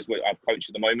Albans, where I've coached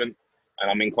at the moment.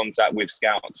 And I'm in contact with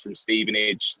scouts from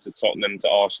Stevenage to Tottenham to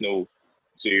Arsenal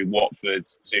to Watford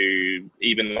to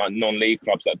even like non-league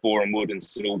clubs like Boreham Wood and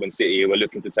St Albans City who are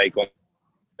looking to take on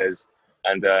players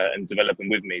and develop them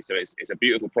with me. So it's a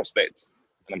beautiful prospect,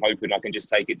 and I'm hoping I can just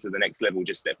take it to the next level,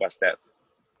 just step by step.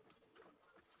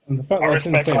 And the fact I that's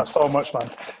respect insane. that so much,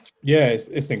 man. Yeah,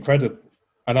 it's incredible.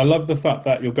 And I love the fact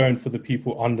that you're going for the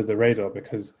people under the radar,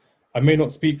 because I may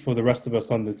not speak for the rest of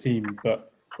us on the team,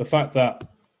 but the fact that,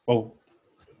 well,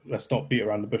 let's not beat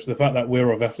around the bush. The fact that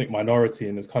we're of ethnic minority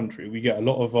in this country, we get a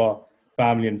lot of our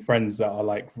family and friends that are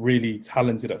like really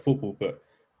talented at football, but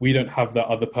we don't have that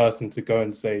other person to go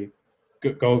and say,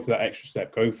 go for that extra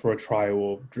step, go for a trial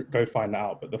or go find that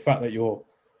out. But the fact that you're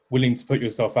willing to put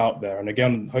yourself out there, and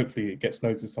again, hopefully it gets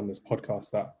noticed on this podcast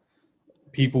that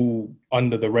people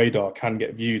under the radar can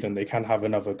get viewed and they can have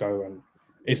another go. And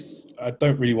I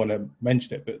don't really want to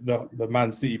mention it, but the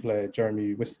Man City player,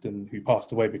 Jeremy Whiston, who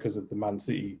passed away because of the Man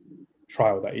City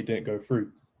trial that he didn't go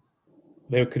through,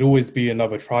 there could always be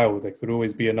another trial. There could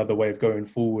always be another way of going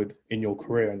forward in your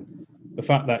career. And the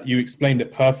fact that you explained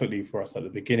it perfectly for us at the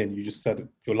beginning, you just said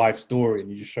your life story and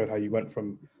you just showed how you went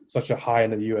from such a high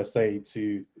in the USA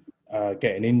to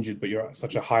getting injured, but you're at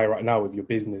such a high right now with your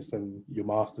business and your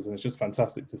masters, and it's just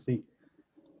fantastic to see.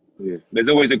 Yeah. There's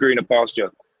always a greener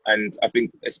pasture, and I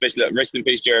think especially rest in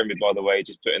peace Jeremy, by the way,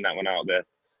 just putting that one out there.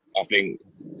 I think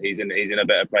he's in a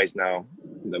better place now.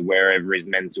 wherever his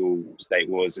mental state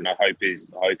was, and I hope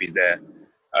he's there.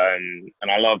 And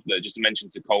I love that. Just to mention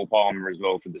to Cole Palmer as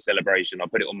well for the celebration. I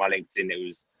put it on my LinkedIn.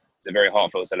 It's a very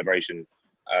heartfelt celebration.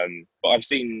 But I've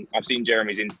seen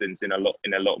Jeremy's instance in a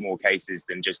lot more cases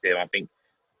than just him. I think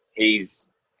he's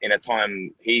in a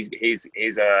time his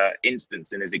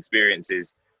instance and his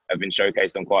experiences have been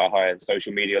showcased on quite a high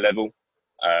social media level.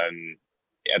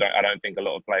 I don't think a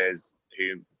lot of players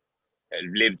who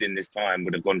have lived in this time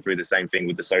would have gone through the same thing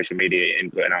with the social media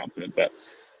input and output. But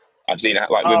I've seen it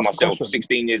like with myself,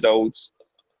 16 years old.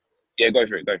 Yeah, go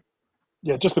for it. Go.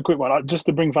 Yeah, just a quick one, just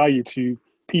to bring value to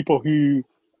people who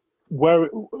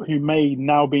may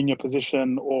now be in your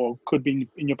position or could be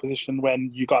in your position when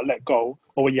you got let go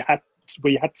or when you had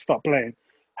to start playing.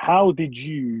 How did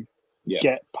you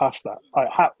get past that?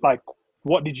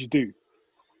 What did you do?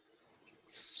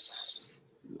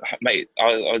 Mate,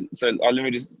 let me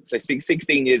just say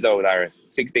 16 years old, Arif.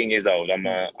 16 years old. I'm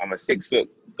a 6 foot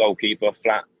goalkeeper,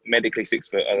 flat, medically 6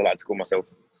 foot, I like to call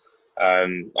myself.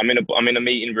 I'm in a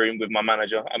meeting room with my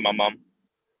manager and my mum,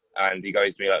 and he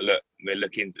goes to me like, look, we're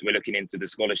looking into the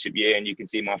scholarship year, and you can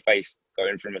see my face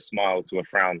going from a smile to a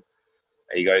frown.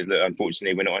 And he goes, look,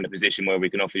 unfortunately, we're not in a position where we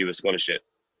can offer you a scholarship.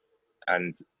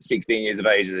 And 16 years of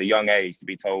age is a young age to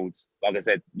be told, like I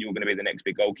said, you're going to be the next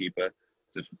big goalkeeper.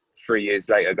 So 3 years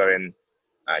later going,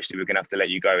 actually, we're going to have to let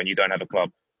you go and you don't have a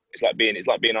club. It's like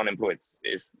being unemployed.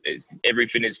 It's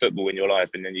everything is football in your life,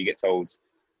 and then you get told,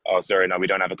 oh, sorry, no, we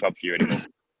don't have a club for you anymore.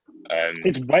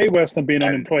 It's way worse than being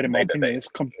unemployed, in my opinion.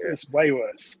 It's way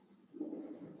worse.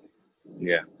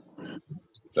 Yeah.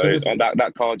 So on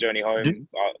that car journey home,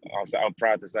 I'm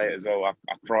proud to say it as well. I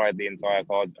cried the entire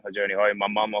car journey home. My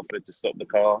mum offered to stop the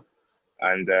car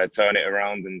and turn it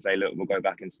around and say, look, we'll go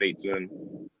back and speak to him.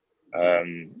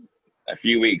 A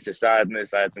few weeks of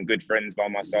sadness. I had some good friends by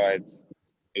my side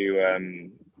who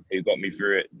got me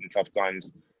through it in tough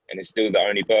times, and it's still the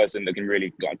only person that can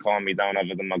really calm me down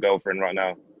other than my girlfriend right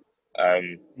now.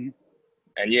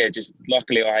 And yeah, just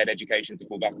luckily I had education to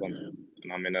fall back on,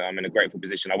 and I'm in a grateful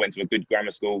position. I went to a good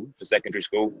grammar school for secondary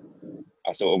school.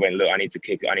 I sort of went, look, I need to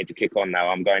kick on now.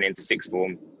 I'm going into sixth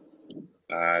form.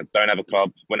 Don't have a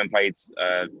club. Went and played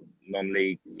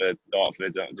non-league for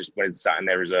Dartford. Just sat in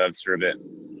their reserves for a bit,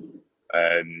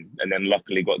 and then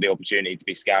luckily got the opportunity to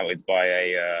be scouted by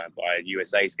a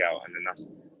USA scout, and then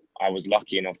I was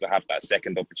lucky enough to have that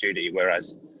second opportunity.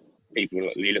 Whereas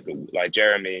people, you look at like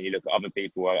Jeremy and you look at other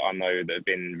people I know that have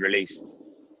been released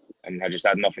and have just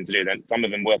had nothing to do. Then some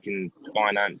of them work in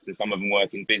finance and some of them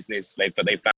work in business. They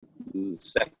found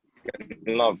second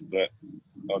love, but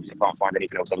obviously can't find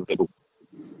anything else other than football.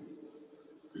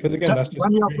 Because again, that's just.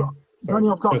 Danny,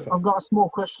 I've got a small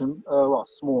question.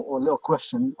 Small or a little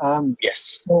question.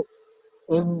 Yes.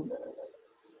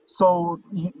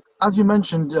 As you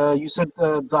mentioned, you said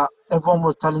that everyone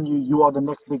was telling you are the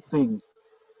next big thing.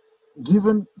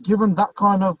 Given that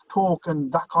kind of talk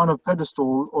and that kind of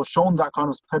pedestal, or shown that kind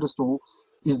of pedestal,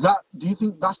 do you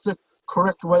think that's the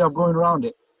correct way of going around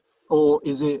it, or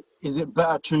is it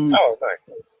better to? Oh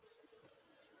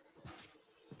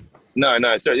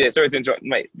no. Sorry to interrupt,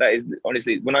 mate. That is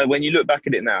honestly, when you look back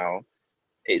at it now,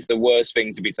 it's the worst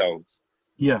thing to be told.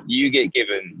 Yeah. You get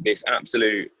given this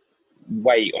absolute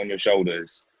weight on your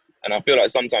shoulders, and I feel like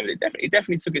sometimes it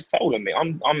definitely took its toll on me.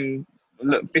 I'm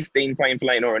 15 playing for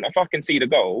Leyton Orient. If I can see the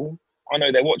goal, I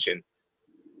know they're watching.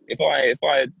 If I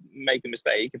make a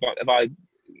mistake, if I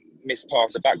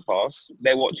mispass a back pass,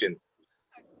 they're watching.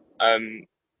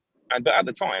 But at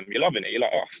the time, you're loving it. You're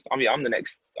like, oh, I'm the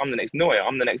next Neuer.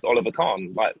 I'm the next Oliver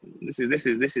Kahn. Like this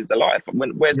is the life.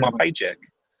 Where's my paycheck?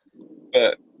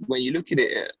 But when you look at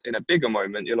it in a bigger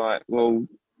moment, you're like, well,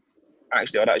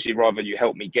 actually, I'd actually rather you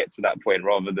help me get to that point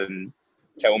rather than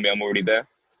tell me I'm already there.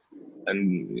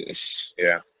 And it's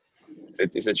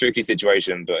a tricky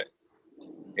situation, but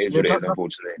it is what it is,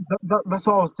 unfortunately. That's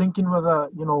what I was thinking. Whether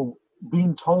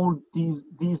being told these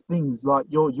things like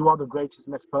you are the greatest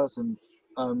next person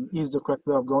is the correct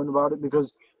way of going about it,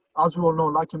 because as we all know,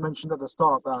 like you mentioned at the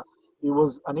start, that it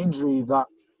was an injury that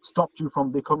stopped you from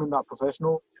becoming that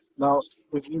professional. Now,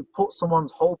 if you put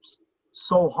someone's hopes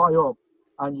so high up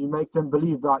and you make them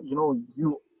believe that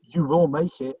you will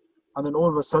make it, and then all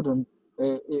of a sudden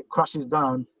it crashes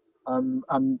down, and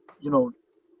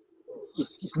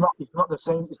it's not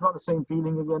the same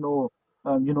feeling again, or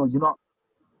you're not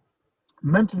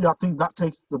mentally. I think that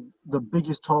takes the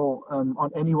biggest toll on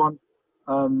anyone,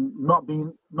 not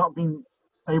being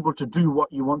able to do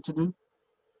what you want to do.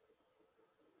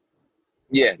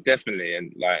 Yeah, definitely,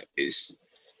 and like it's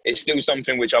still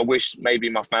something which I wish maybe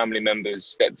my family members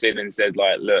stepped in and said,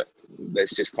 like, look,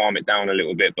 let's just calm it down a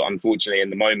little bit. But unfortunately, in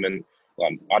the moment,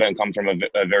 I don't come from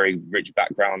a very rich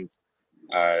background.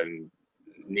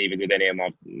 Neither did any of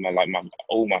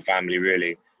all my family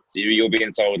really. So you're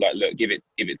being told like, look, give it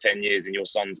 10 years, and your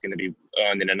son's going to be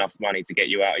earning enough money to get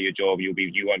you out of your job. You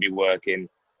won't be working.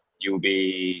 You'll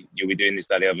be doing this,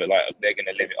 that, the other. Like, they're going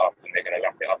to live it up and they're going to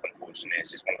lap it up. Unfortunately,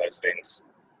 it's just one of those things.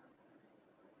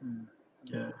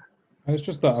 Yeah. And it's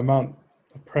just that amount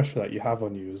of pressure that you have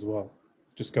on you as well,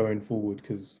 just going forward,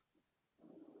 because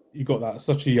you got that at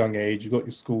such a young age. You got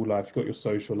your school life, you got your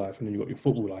social life, and then you got your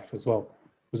football life as well.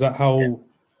 Is that how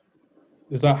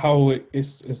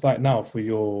it's like now for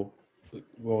your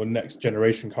next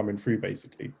generation coming through?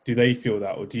 Basically, do they feel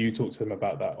that, or do you talk to them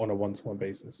about that on a one-to-one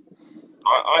basis?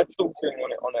 I talk to them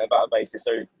on it about a basis.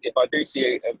 So if I do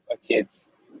see a kid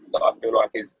that I feel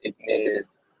like is near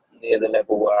the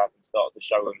level where I can start to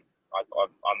show them, I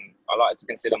like to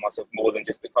consider myself more than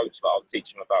just a coach, but I'll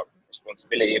teach them about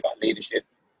responsibility, about leadership.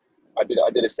 I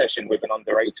did a session with an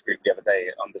under-8 group the other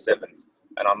day, under 7s,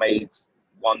 and I made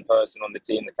one person on the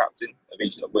team the captain of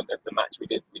each of the match. We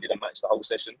did a match the whole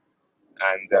session,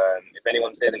 and if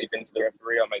anyone said anything to the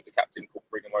referee, I made the captain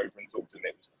bring him over and talk to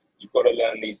them. You've got to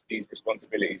learn these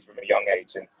responsibilities from a young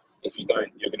age, and if you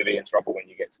don't, you're going to be in trouble when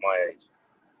you get to my age.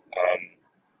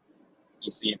 You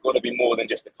see, you've got to be more than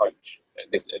just a coach.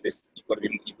 You've got to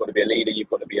be a leader. You've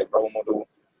got to be a role model,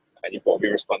 and you've got to be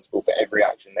responsible for every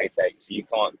action they take. So you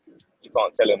can't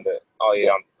tell them that, oh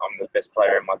yeah, I'm the best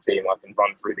player in my team, I can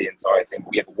run through the entire team.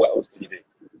 But yeah, but what else can you do?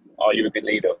 Are you a good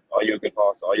leader? Are you a good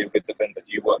passer? Are you a good defender?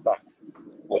 Do you work back?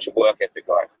 What's your work ethic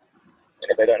like? And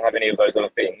if they don't have any of those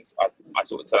other things, I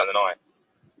sort of turn an eye.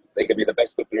 They could be the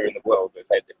best footballer in the world, but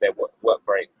if their work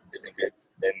rate isn't good,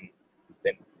 then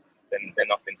they're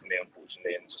nothing to me,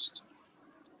 unfortunately. And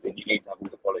then you need to have all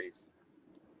the qualities.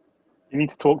 You need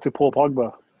to talk to Paul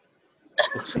Pogba.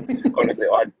 Honestly,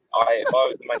 if I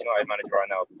was the Man United manager right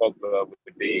now, Pogba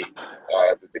would be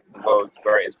the world's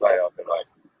greatest player. I feel like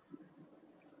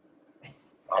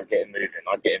I'd get him moving.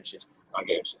 I'd get him shifted.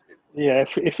 Yeah,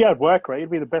 if he had work rate, he'd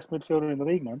be the best midfielder in the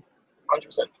league, man.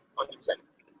 100%.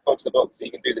 Box to box, he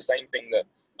can do the same thing that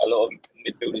a lot of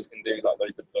midfielders can do, like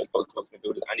those box to box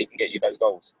midfielders, and he can get you those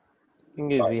goals.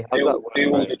 Thing is, Like, he has do that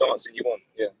all the dancing you want.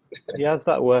 Yeah. he has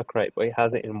that work rate, but he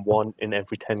has it in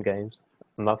every 10 games,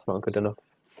 and that's not good enough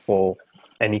for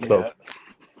any club. Yeah.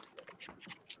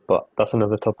 But that's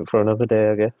another topic for another day,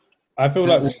 I guess. I feel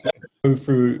like we'll go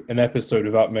through an episode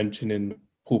without mentioning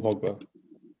Paul Pogba.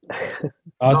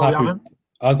 I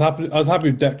was happy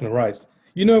with Declan Rice.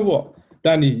 You know what,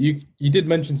 Danny, you did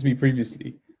mention to me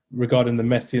previously regarding the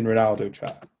Messi and Ronaldo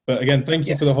chat. But again, thank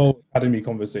you for the whole academy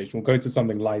conversation. We'll go to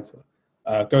something lighter.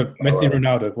 Messi,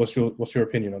 Ronaldo. What's your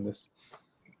opinion on this?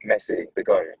 Messi, the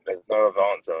GOAT. There's no other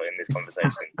answer in this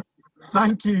conversation.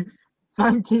 Thank you,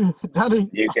 Danny.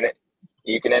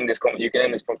 You can end this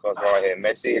podcast right here.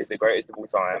 Messi is the greatest of all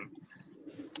time.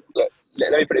 Look,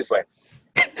 let me put it this way.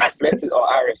 Athletic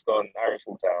Harris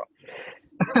walked out.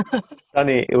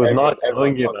 Danny, it was nice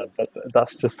knowing you, man. But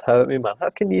that's just hurt me, man.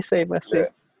 How can you say Messi? Yeah.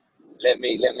 Let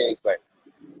me explain.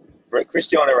 For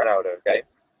Cristiano Ronaldo, okay,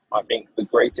 I think the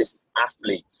greatest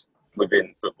athlete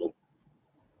within football.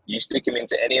 You stick him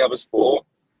into any other sport,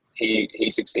 he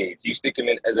succeeds. You stick him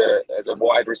in as a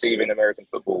wide receiver in American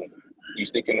football. You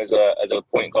stick him as a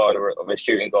point guard or a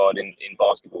shooting guard in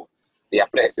basketball. The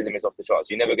athleticism is off the charts.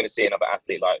 You're never going to see another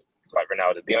athlete like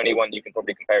Ronaldo. The only one you can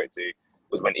probably compare it to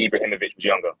was when Ibrahimovic was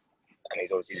younger, and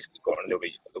he's obviously just gotten a little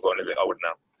bit older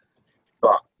now.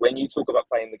 But when you talk about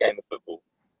playing the game of football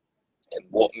and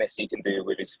what Messi can do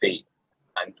with his feet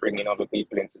and bringing other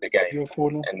people into the game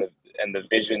and the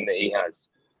vision that he has,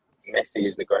 Messi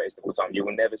is the greatest of all time. You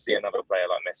will never see another player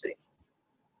like Messi.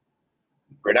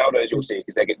 Ronaldo, as you'll see,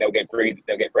 because they'll get bred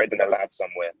in a lab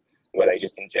somewhere where they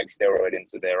just inject steroid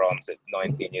into their arms at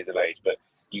 19 years of age. But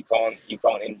you can't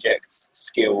inject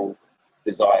skill,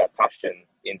 desire, passion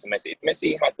into Messi. If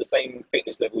Messi had the same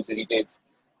fitness levels as he did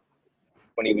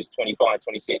when he was 25,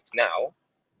 26 now,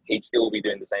 he'd still be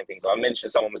doing the same things. I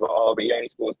mentioned someone was like, oh, but he only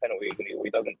scores penalties and he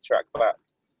doesn't track back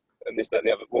and this, that, and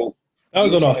the other. Well, that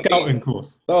was on our scouting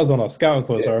course. Yeah.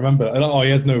 I remember. And, he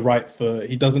has no right foot.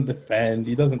 He doesn't defend.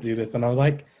 He doesn't do this. And I was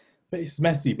like, but it's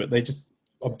Messi. But they just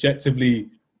objectively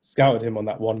scouted him on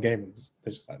that one game.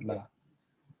 They're just like, nah.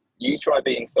 You try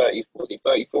being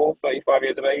 34, 35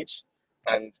 years of age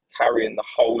and carrying the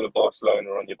whole of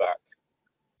Barcelona on your back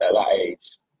at that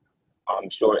age. I'm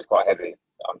sure it's quite heavy.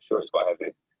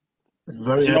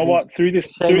 Very you know heavy. what? Through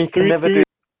this, So through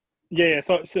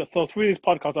this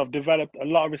podcast, I've developed a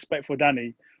lot of respect for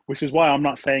Danny, which is why I'm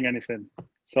not saying anything.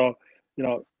 So,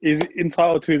 he's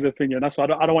entitled to his opinion. That's why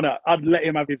I don't want to. I'd let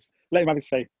him have his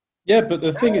say. Yeah, but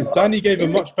the thing is, Danny gave a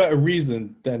much better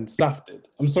reason than Saf did.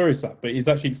 I'm sorry, Saf, but he's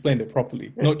actually explained it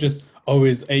properly. Not just, oh,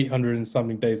 he's 800 and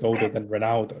something days older than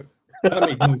Ronaldo. That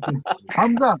makes no sense.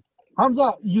 Hamza,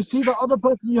 you see the other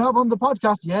person you have on the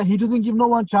podcast, yeah? He doesn't give no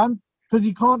one chance because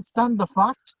he can't stand the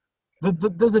fact.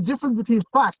 There's a difference between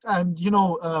fact and,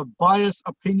 bias,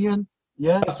 opinion,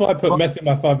 yeah? That's why I put But- Messi in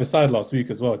my five-a-side last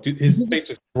week as well. His face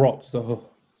just dropped. So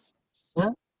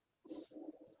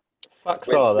Facts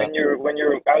are that. when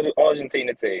you're an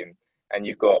Argentina team and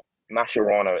you've got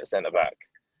Mascherano at centre back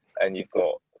and you've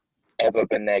got Ever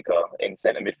Banega in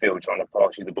centre midfield trying to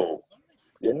pass you the ball,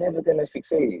 you're never going to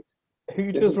succeed.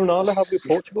 Who does Ronaldo have with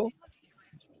Portugal?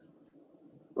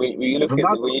 When you looked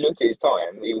at his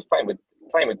time, he was playing with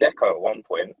Deco at one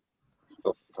point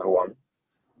for one.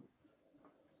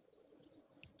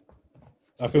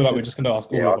 I feel like we're just going to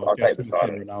ask all of our I'll take guests the who've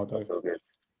seen silence. Ronaldo. That feels good.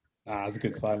 There's a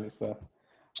good silence there.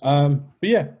 But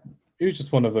yeah, it was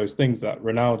just one of those things that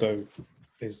Ronaldo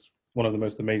is one of the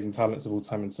most amazing talents of all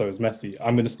time, and so is Messi.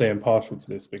 I'm going to stay impartial to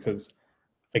this because,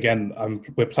 again,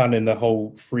 we're planning a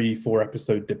whole 3-4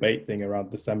 episode debate thing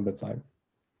around December time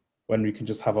when we can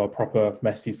just have our proper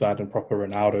Messi side and proper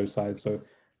Ronaldo side. So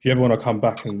if you ever want to come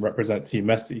back and represent Team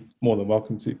Messi, more than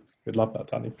welcome to. We'd love that,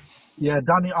 Danny. Yeah,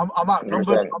 Danny, I'm outnumbered.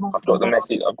 100%. I've got the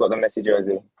Messi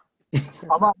jersey.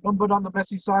 I'm outnumbered on the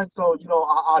Messi side, so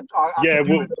I Yeah, can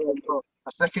do well- with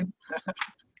a second.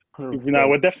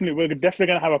 We're definitely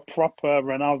gonna have a proper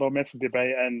Ronaldo Messi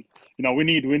debate, and we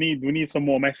need some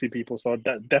more Messi people. So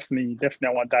definitely I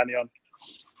want Danny on.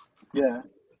 Yeah.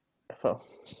 Oh.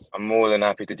 I'm more than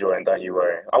happy to join. Don't you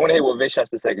worry. I want to hear what Vish has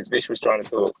to say because Vish was trying to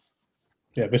talk.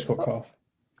 Yeah, Bish got cut off.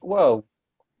 Well,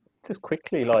 just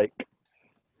quickly,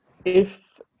 if it's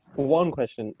a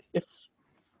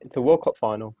World Cup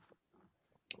final,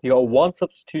 you got one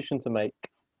substitution to make.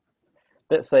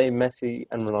 Let's say Messi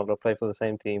and Ronaldo play for the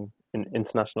same team in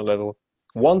international level.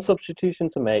 One substitution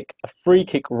to make, a free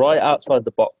kick right outside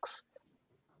the box,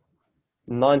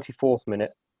 94th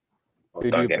minute. Who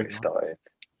do Don't you get bring me on? started.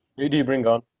 Who do you bring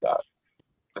on?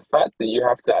 The fact that you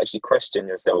have to actually question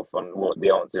yourself on what the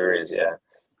answer is, yeah,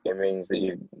 it means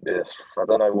that I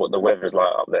don't know what the weather's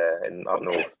like up there up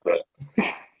north, but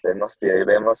there must be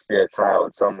a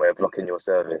cloud somewhere blocking your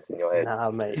service in your head. Nah,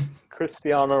 mate.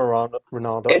 Cristiano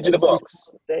Ronaldo. Edge of the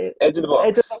box. Edge of the box.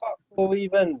 Edge of the box, or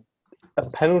even a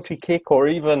penalty kick, or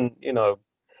even,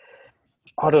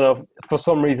 I don't know, for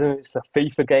some reason it's a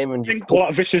FIFA game and I think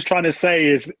what Vish is trying to say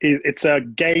is it's a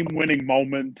game-winning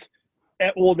moment.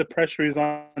 All the pressure is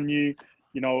on you.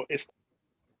 It's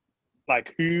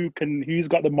like who's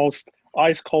got the most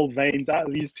ice-cold veins out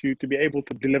of these two to be able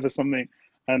to deliver something.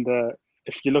 And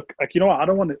if you look, you know what? I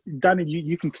don't want to. Danny,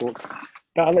 you can talk.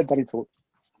 I'll let Danny talk.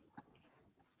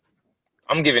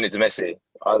 I'm giving it to Messi.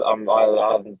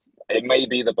 It may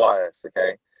be the bias,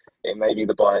 okay? It may be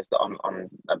the bias that I'm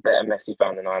a better Messi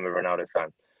fan than I am a Ronaldo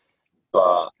fan.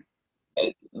 But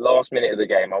last minute of the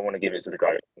game, I want to give it to the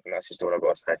GOAT, and that's just all I've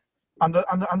got to say. And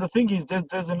the thing is,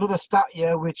 there's another stat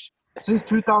here which since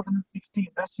 2016,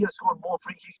 Messi has scored more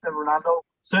free kicks than Ronaldo.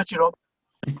 Search it up.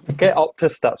 get up to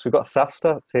stats. We've got SAF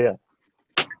stats here.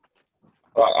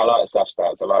 I like Staff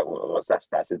Stats. I like what Staff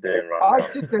Stats is doing right now. I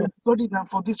sit there and study them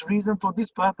for this reason, for this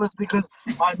purpose, because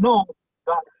I know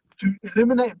that to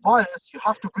eliminate bias, you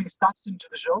have to bring stats into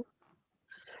the show.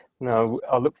 No,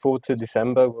 I look forward to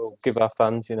December. We'll give our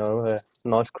fans, a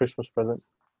nice Christmas present.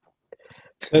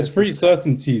 There's 3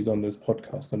 certainties on this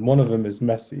podcast, and one of them is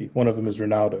Messi, one of them is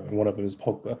Ronaldo, and one of them is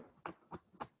Pogba.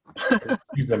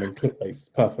 Use them in clickbait. It's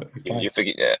perfectly fine. You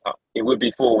forget, it would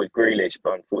be 4 with Grealish,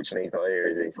 but unfortunately he's not here,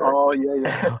 is he? So. Oh,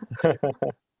 yeah.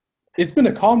 It's been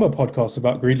a calmer podcast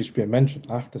about Grealish being mentioned,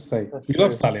 I have to say. We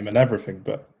love Salim and everything,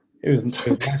 but it was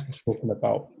nice talking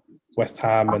about West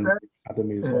Ham and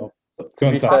Academy as well. Go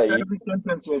on, be Sam. fair, Every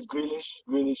sentence says Grealish.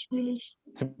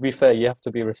 To be fair, you have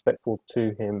to be respectful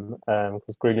to him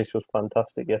because Grealish was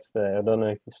fantastic yesterday. I don't know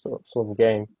if you saw the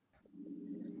game.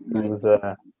 He was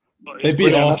They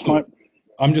beat Arsenal.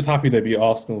 I'm just happy they beat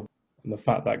Arsenal, and the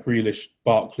fact that Grealish,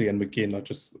 Barkley, and McGinn are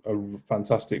just a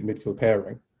fantastic midfield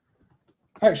pairing.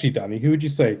 Actually, Danny, who would you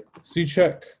say?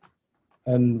 Souček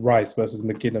and Rice versus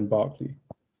McGinn and Barkley?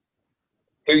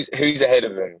 Who's ahead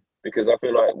of them? Because I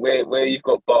feel like where you've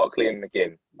got Barkley and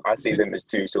McGinn, I see them as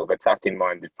 2 sort of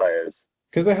attacking-minded players.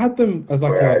 Because they had them as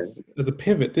like Whereas- as a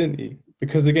pivot, didn't you?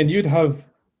 Because again, you'd have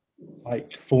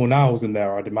like 4 nows in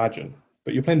there, I'd imagine.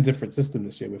 But you're playing a different system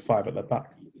this year with 5 at the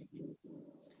back.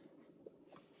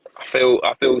 I feel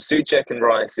Souček and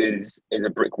Rice is a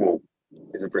brick wall.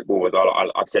 Is a brick wall.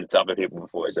 I've said it to other people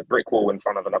before. It's a brick wall in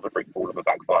front of another brick wall of a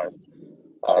back 5.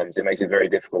 So it makes it very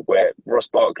difficult. Where Ross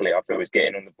Barkley, I feel, is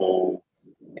getting on the ball,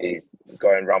 he's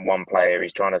going run one player,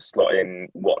 he's trying to slot in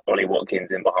Ollie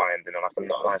Watkins in behind, and then like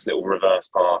a nice little reverse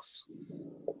pass.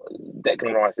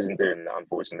 Declan Rice isn't doing that,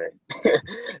 unfortunately.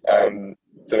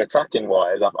 So attacking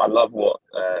wise, I love what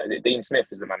is it Dean Smith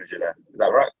is the manager there? Is that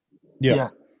right? Yeah.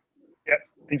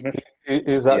 Dean Smith.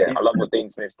 Who's that? Yeah, I love what Dean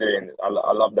Smith's doing. I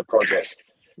love the project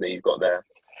that he's got there.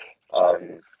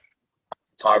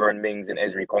 Tyrone Mings and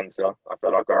Ezri Konsa, I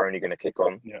feel like are only going to kick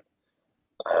on. Yeah.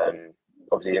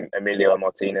 Obviously, Emilio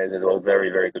Martinez as well, very,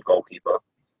 very good goalkeeper,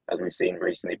 as we've seen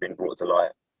recently been brought to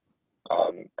light.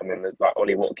 And then like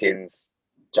Ollie Watkins,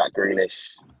 Jack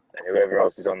Grealish, and whoever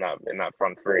else is in that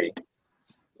front three,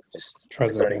 it's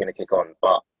only going to kick on.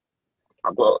 But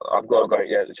I've got to go.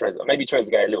 Yeah, maybe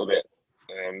Trezeguet a little bit.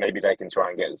 Maybe they can try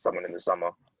and get someone in the summer.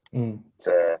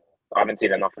 I haven't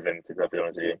seen enough of him, to be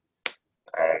honest with you.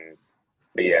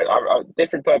 But yeah,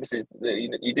 different purposes. You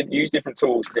use different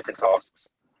tools for different tasks.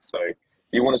 So if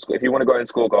you want to go and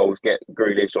score goals, get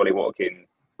Grealish, Ollie Watkins,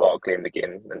 Barkley,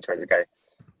 McGinn, and Trezeguet.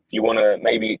 If you want to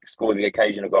maybe score the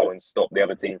occasional goal and stop the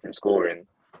other team from scoring,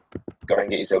 go and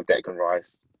get yourself Declan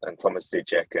Rice and Thomas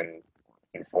Tuchel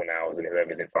and Fornals and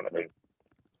whoever's in front of him.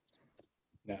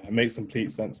 Yeah, it makes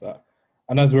complete sense, that.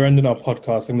 And as we're ending our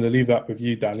podcast, I'm going to leave that with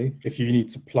you, Danny. If you need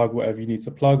to plug whatever you need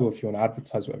to plug, or if you want to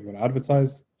advertise whatever you want to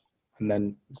advertise, and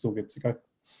then it's all good to go.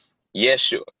 Yeah,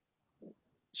 sure.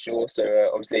 So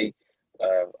obviously,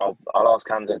 I'll ask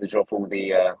Hamza to drop all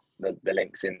the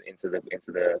links into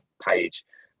the page.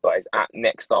 But it's at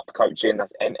Next Up Coaching.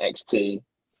 That's NXT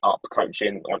Up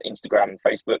Coaching on Instagram and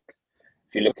Facebook.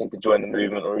 If you're looking to join the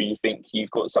movement, or you think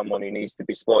you've got someone who needs to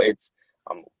be spotted,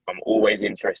 I'm always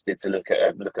interested to look at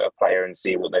a player and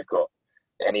see what they've got.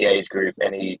 Any age group,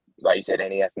 like you said,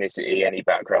 any ethnicity, any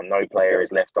background. No player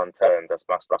is left unturned. That's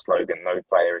my slogan. No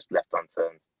player is left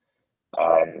unturned.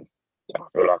 I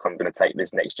feel like I'm going to take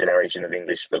this next generation of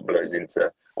English footballers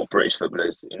or British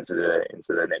footballers into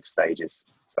the next stages.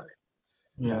 So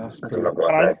Yeah, that's all I've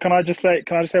got to say. Can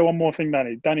I just say one more thing,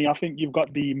 Danny? Danny, I think you've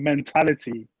got the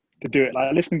mentality to do it.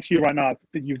 Like, listening to you right now,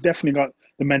 you've definitely got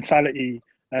the mentality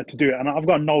to do it, and I've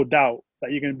got no doubt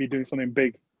that you're going to be doing something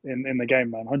big in the game,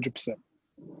 man. 100%.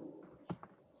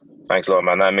 Thanks a lot,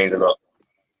 man. That means a lot.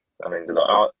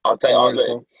 I'll take.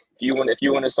 Look, if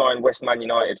you want to sign West Man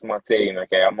United for my team,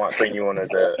 okay, I might bring you on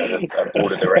as a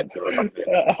board of director or something.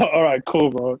 All right,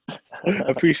 cool, bro.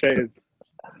 Appreciate it.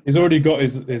 He's already got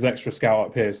his extra scout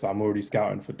up here, so I'm already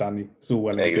scouting for Danny. It's all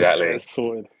well and Exactly. good. It's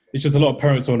sorted. It's just a lot of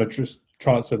parents want to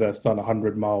transfer their son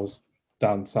 100 miles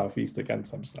down southeast again.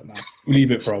 So I'm just like, nah, we'll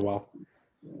leave it for a while.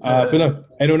 But no,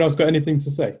 anyone else got anything to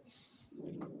say?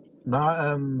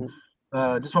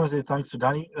 Just want to say thanks to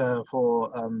Danny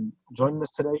for joining us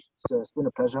today. It's been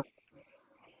a pleasure.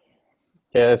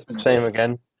 Yeah, same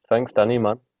again. Thanks, Danny,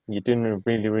 man. You're doing a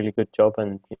really, really good job,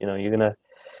 and you're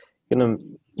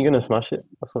gonna smash it.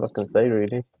 That's what I can say,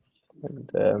 really.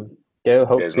 And yeah,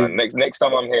 hope Cheers, to. man. Next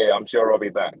time I'm here, I'm sure I'll be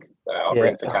back. I'll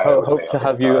bring I hope to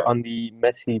have you on the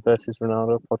Messi versus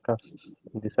Ronaldo podcast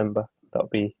in December. That'll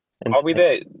be. I'll be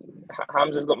there.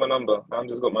 Hamza's got my number.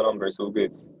 It's all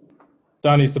good.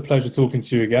 Danny, it's a pleasure talking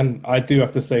to you again. I do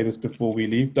have to say this before we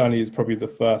leave. Danny is probably the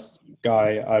first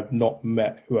guy I've not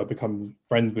met who I've become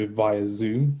friends with via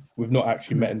Zoom. We've not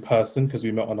actually met in person because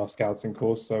we met on our scouting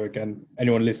course. So again,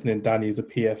 anyone listening, Danny is a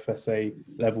PFSA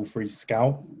level 3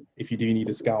 scout. If you do need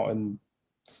a scout in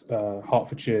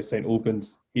Hertfordshire, St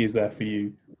Albans, he is there for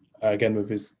you, again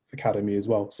with his academy as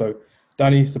well. So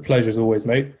Danny, it's a pleasure as always,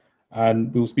 mate.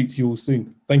 And we'll speak to you all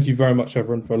soon. Thank you very much,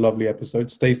 everyone, for a lovely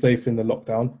episode. Stay safe in the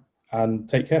lockdown. And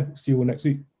take care. See you all next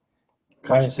week.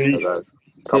 Bye.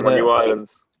 Come on, you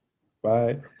islands.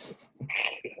 Bye.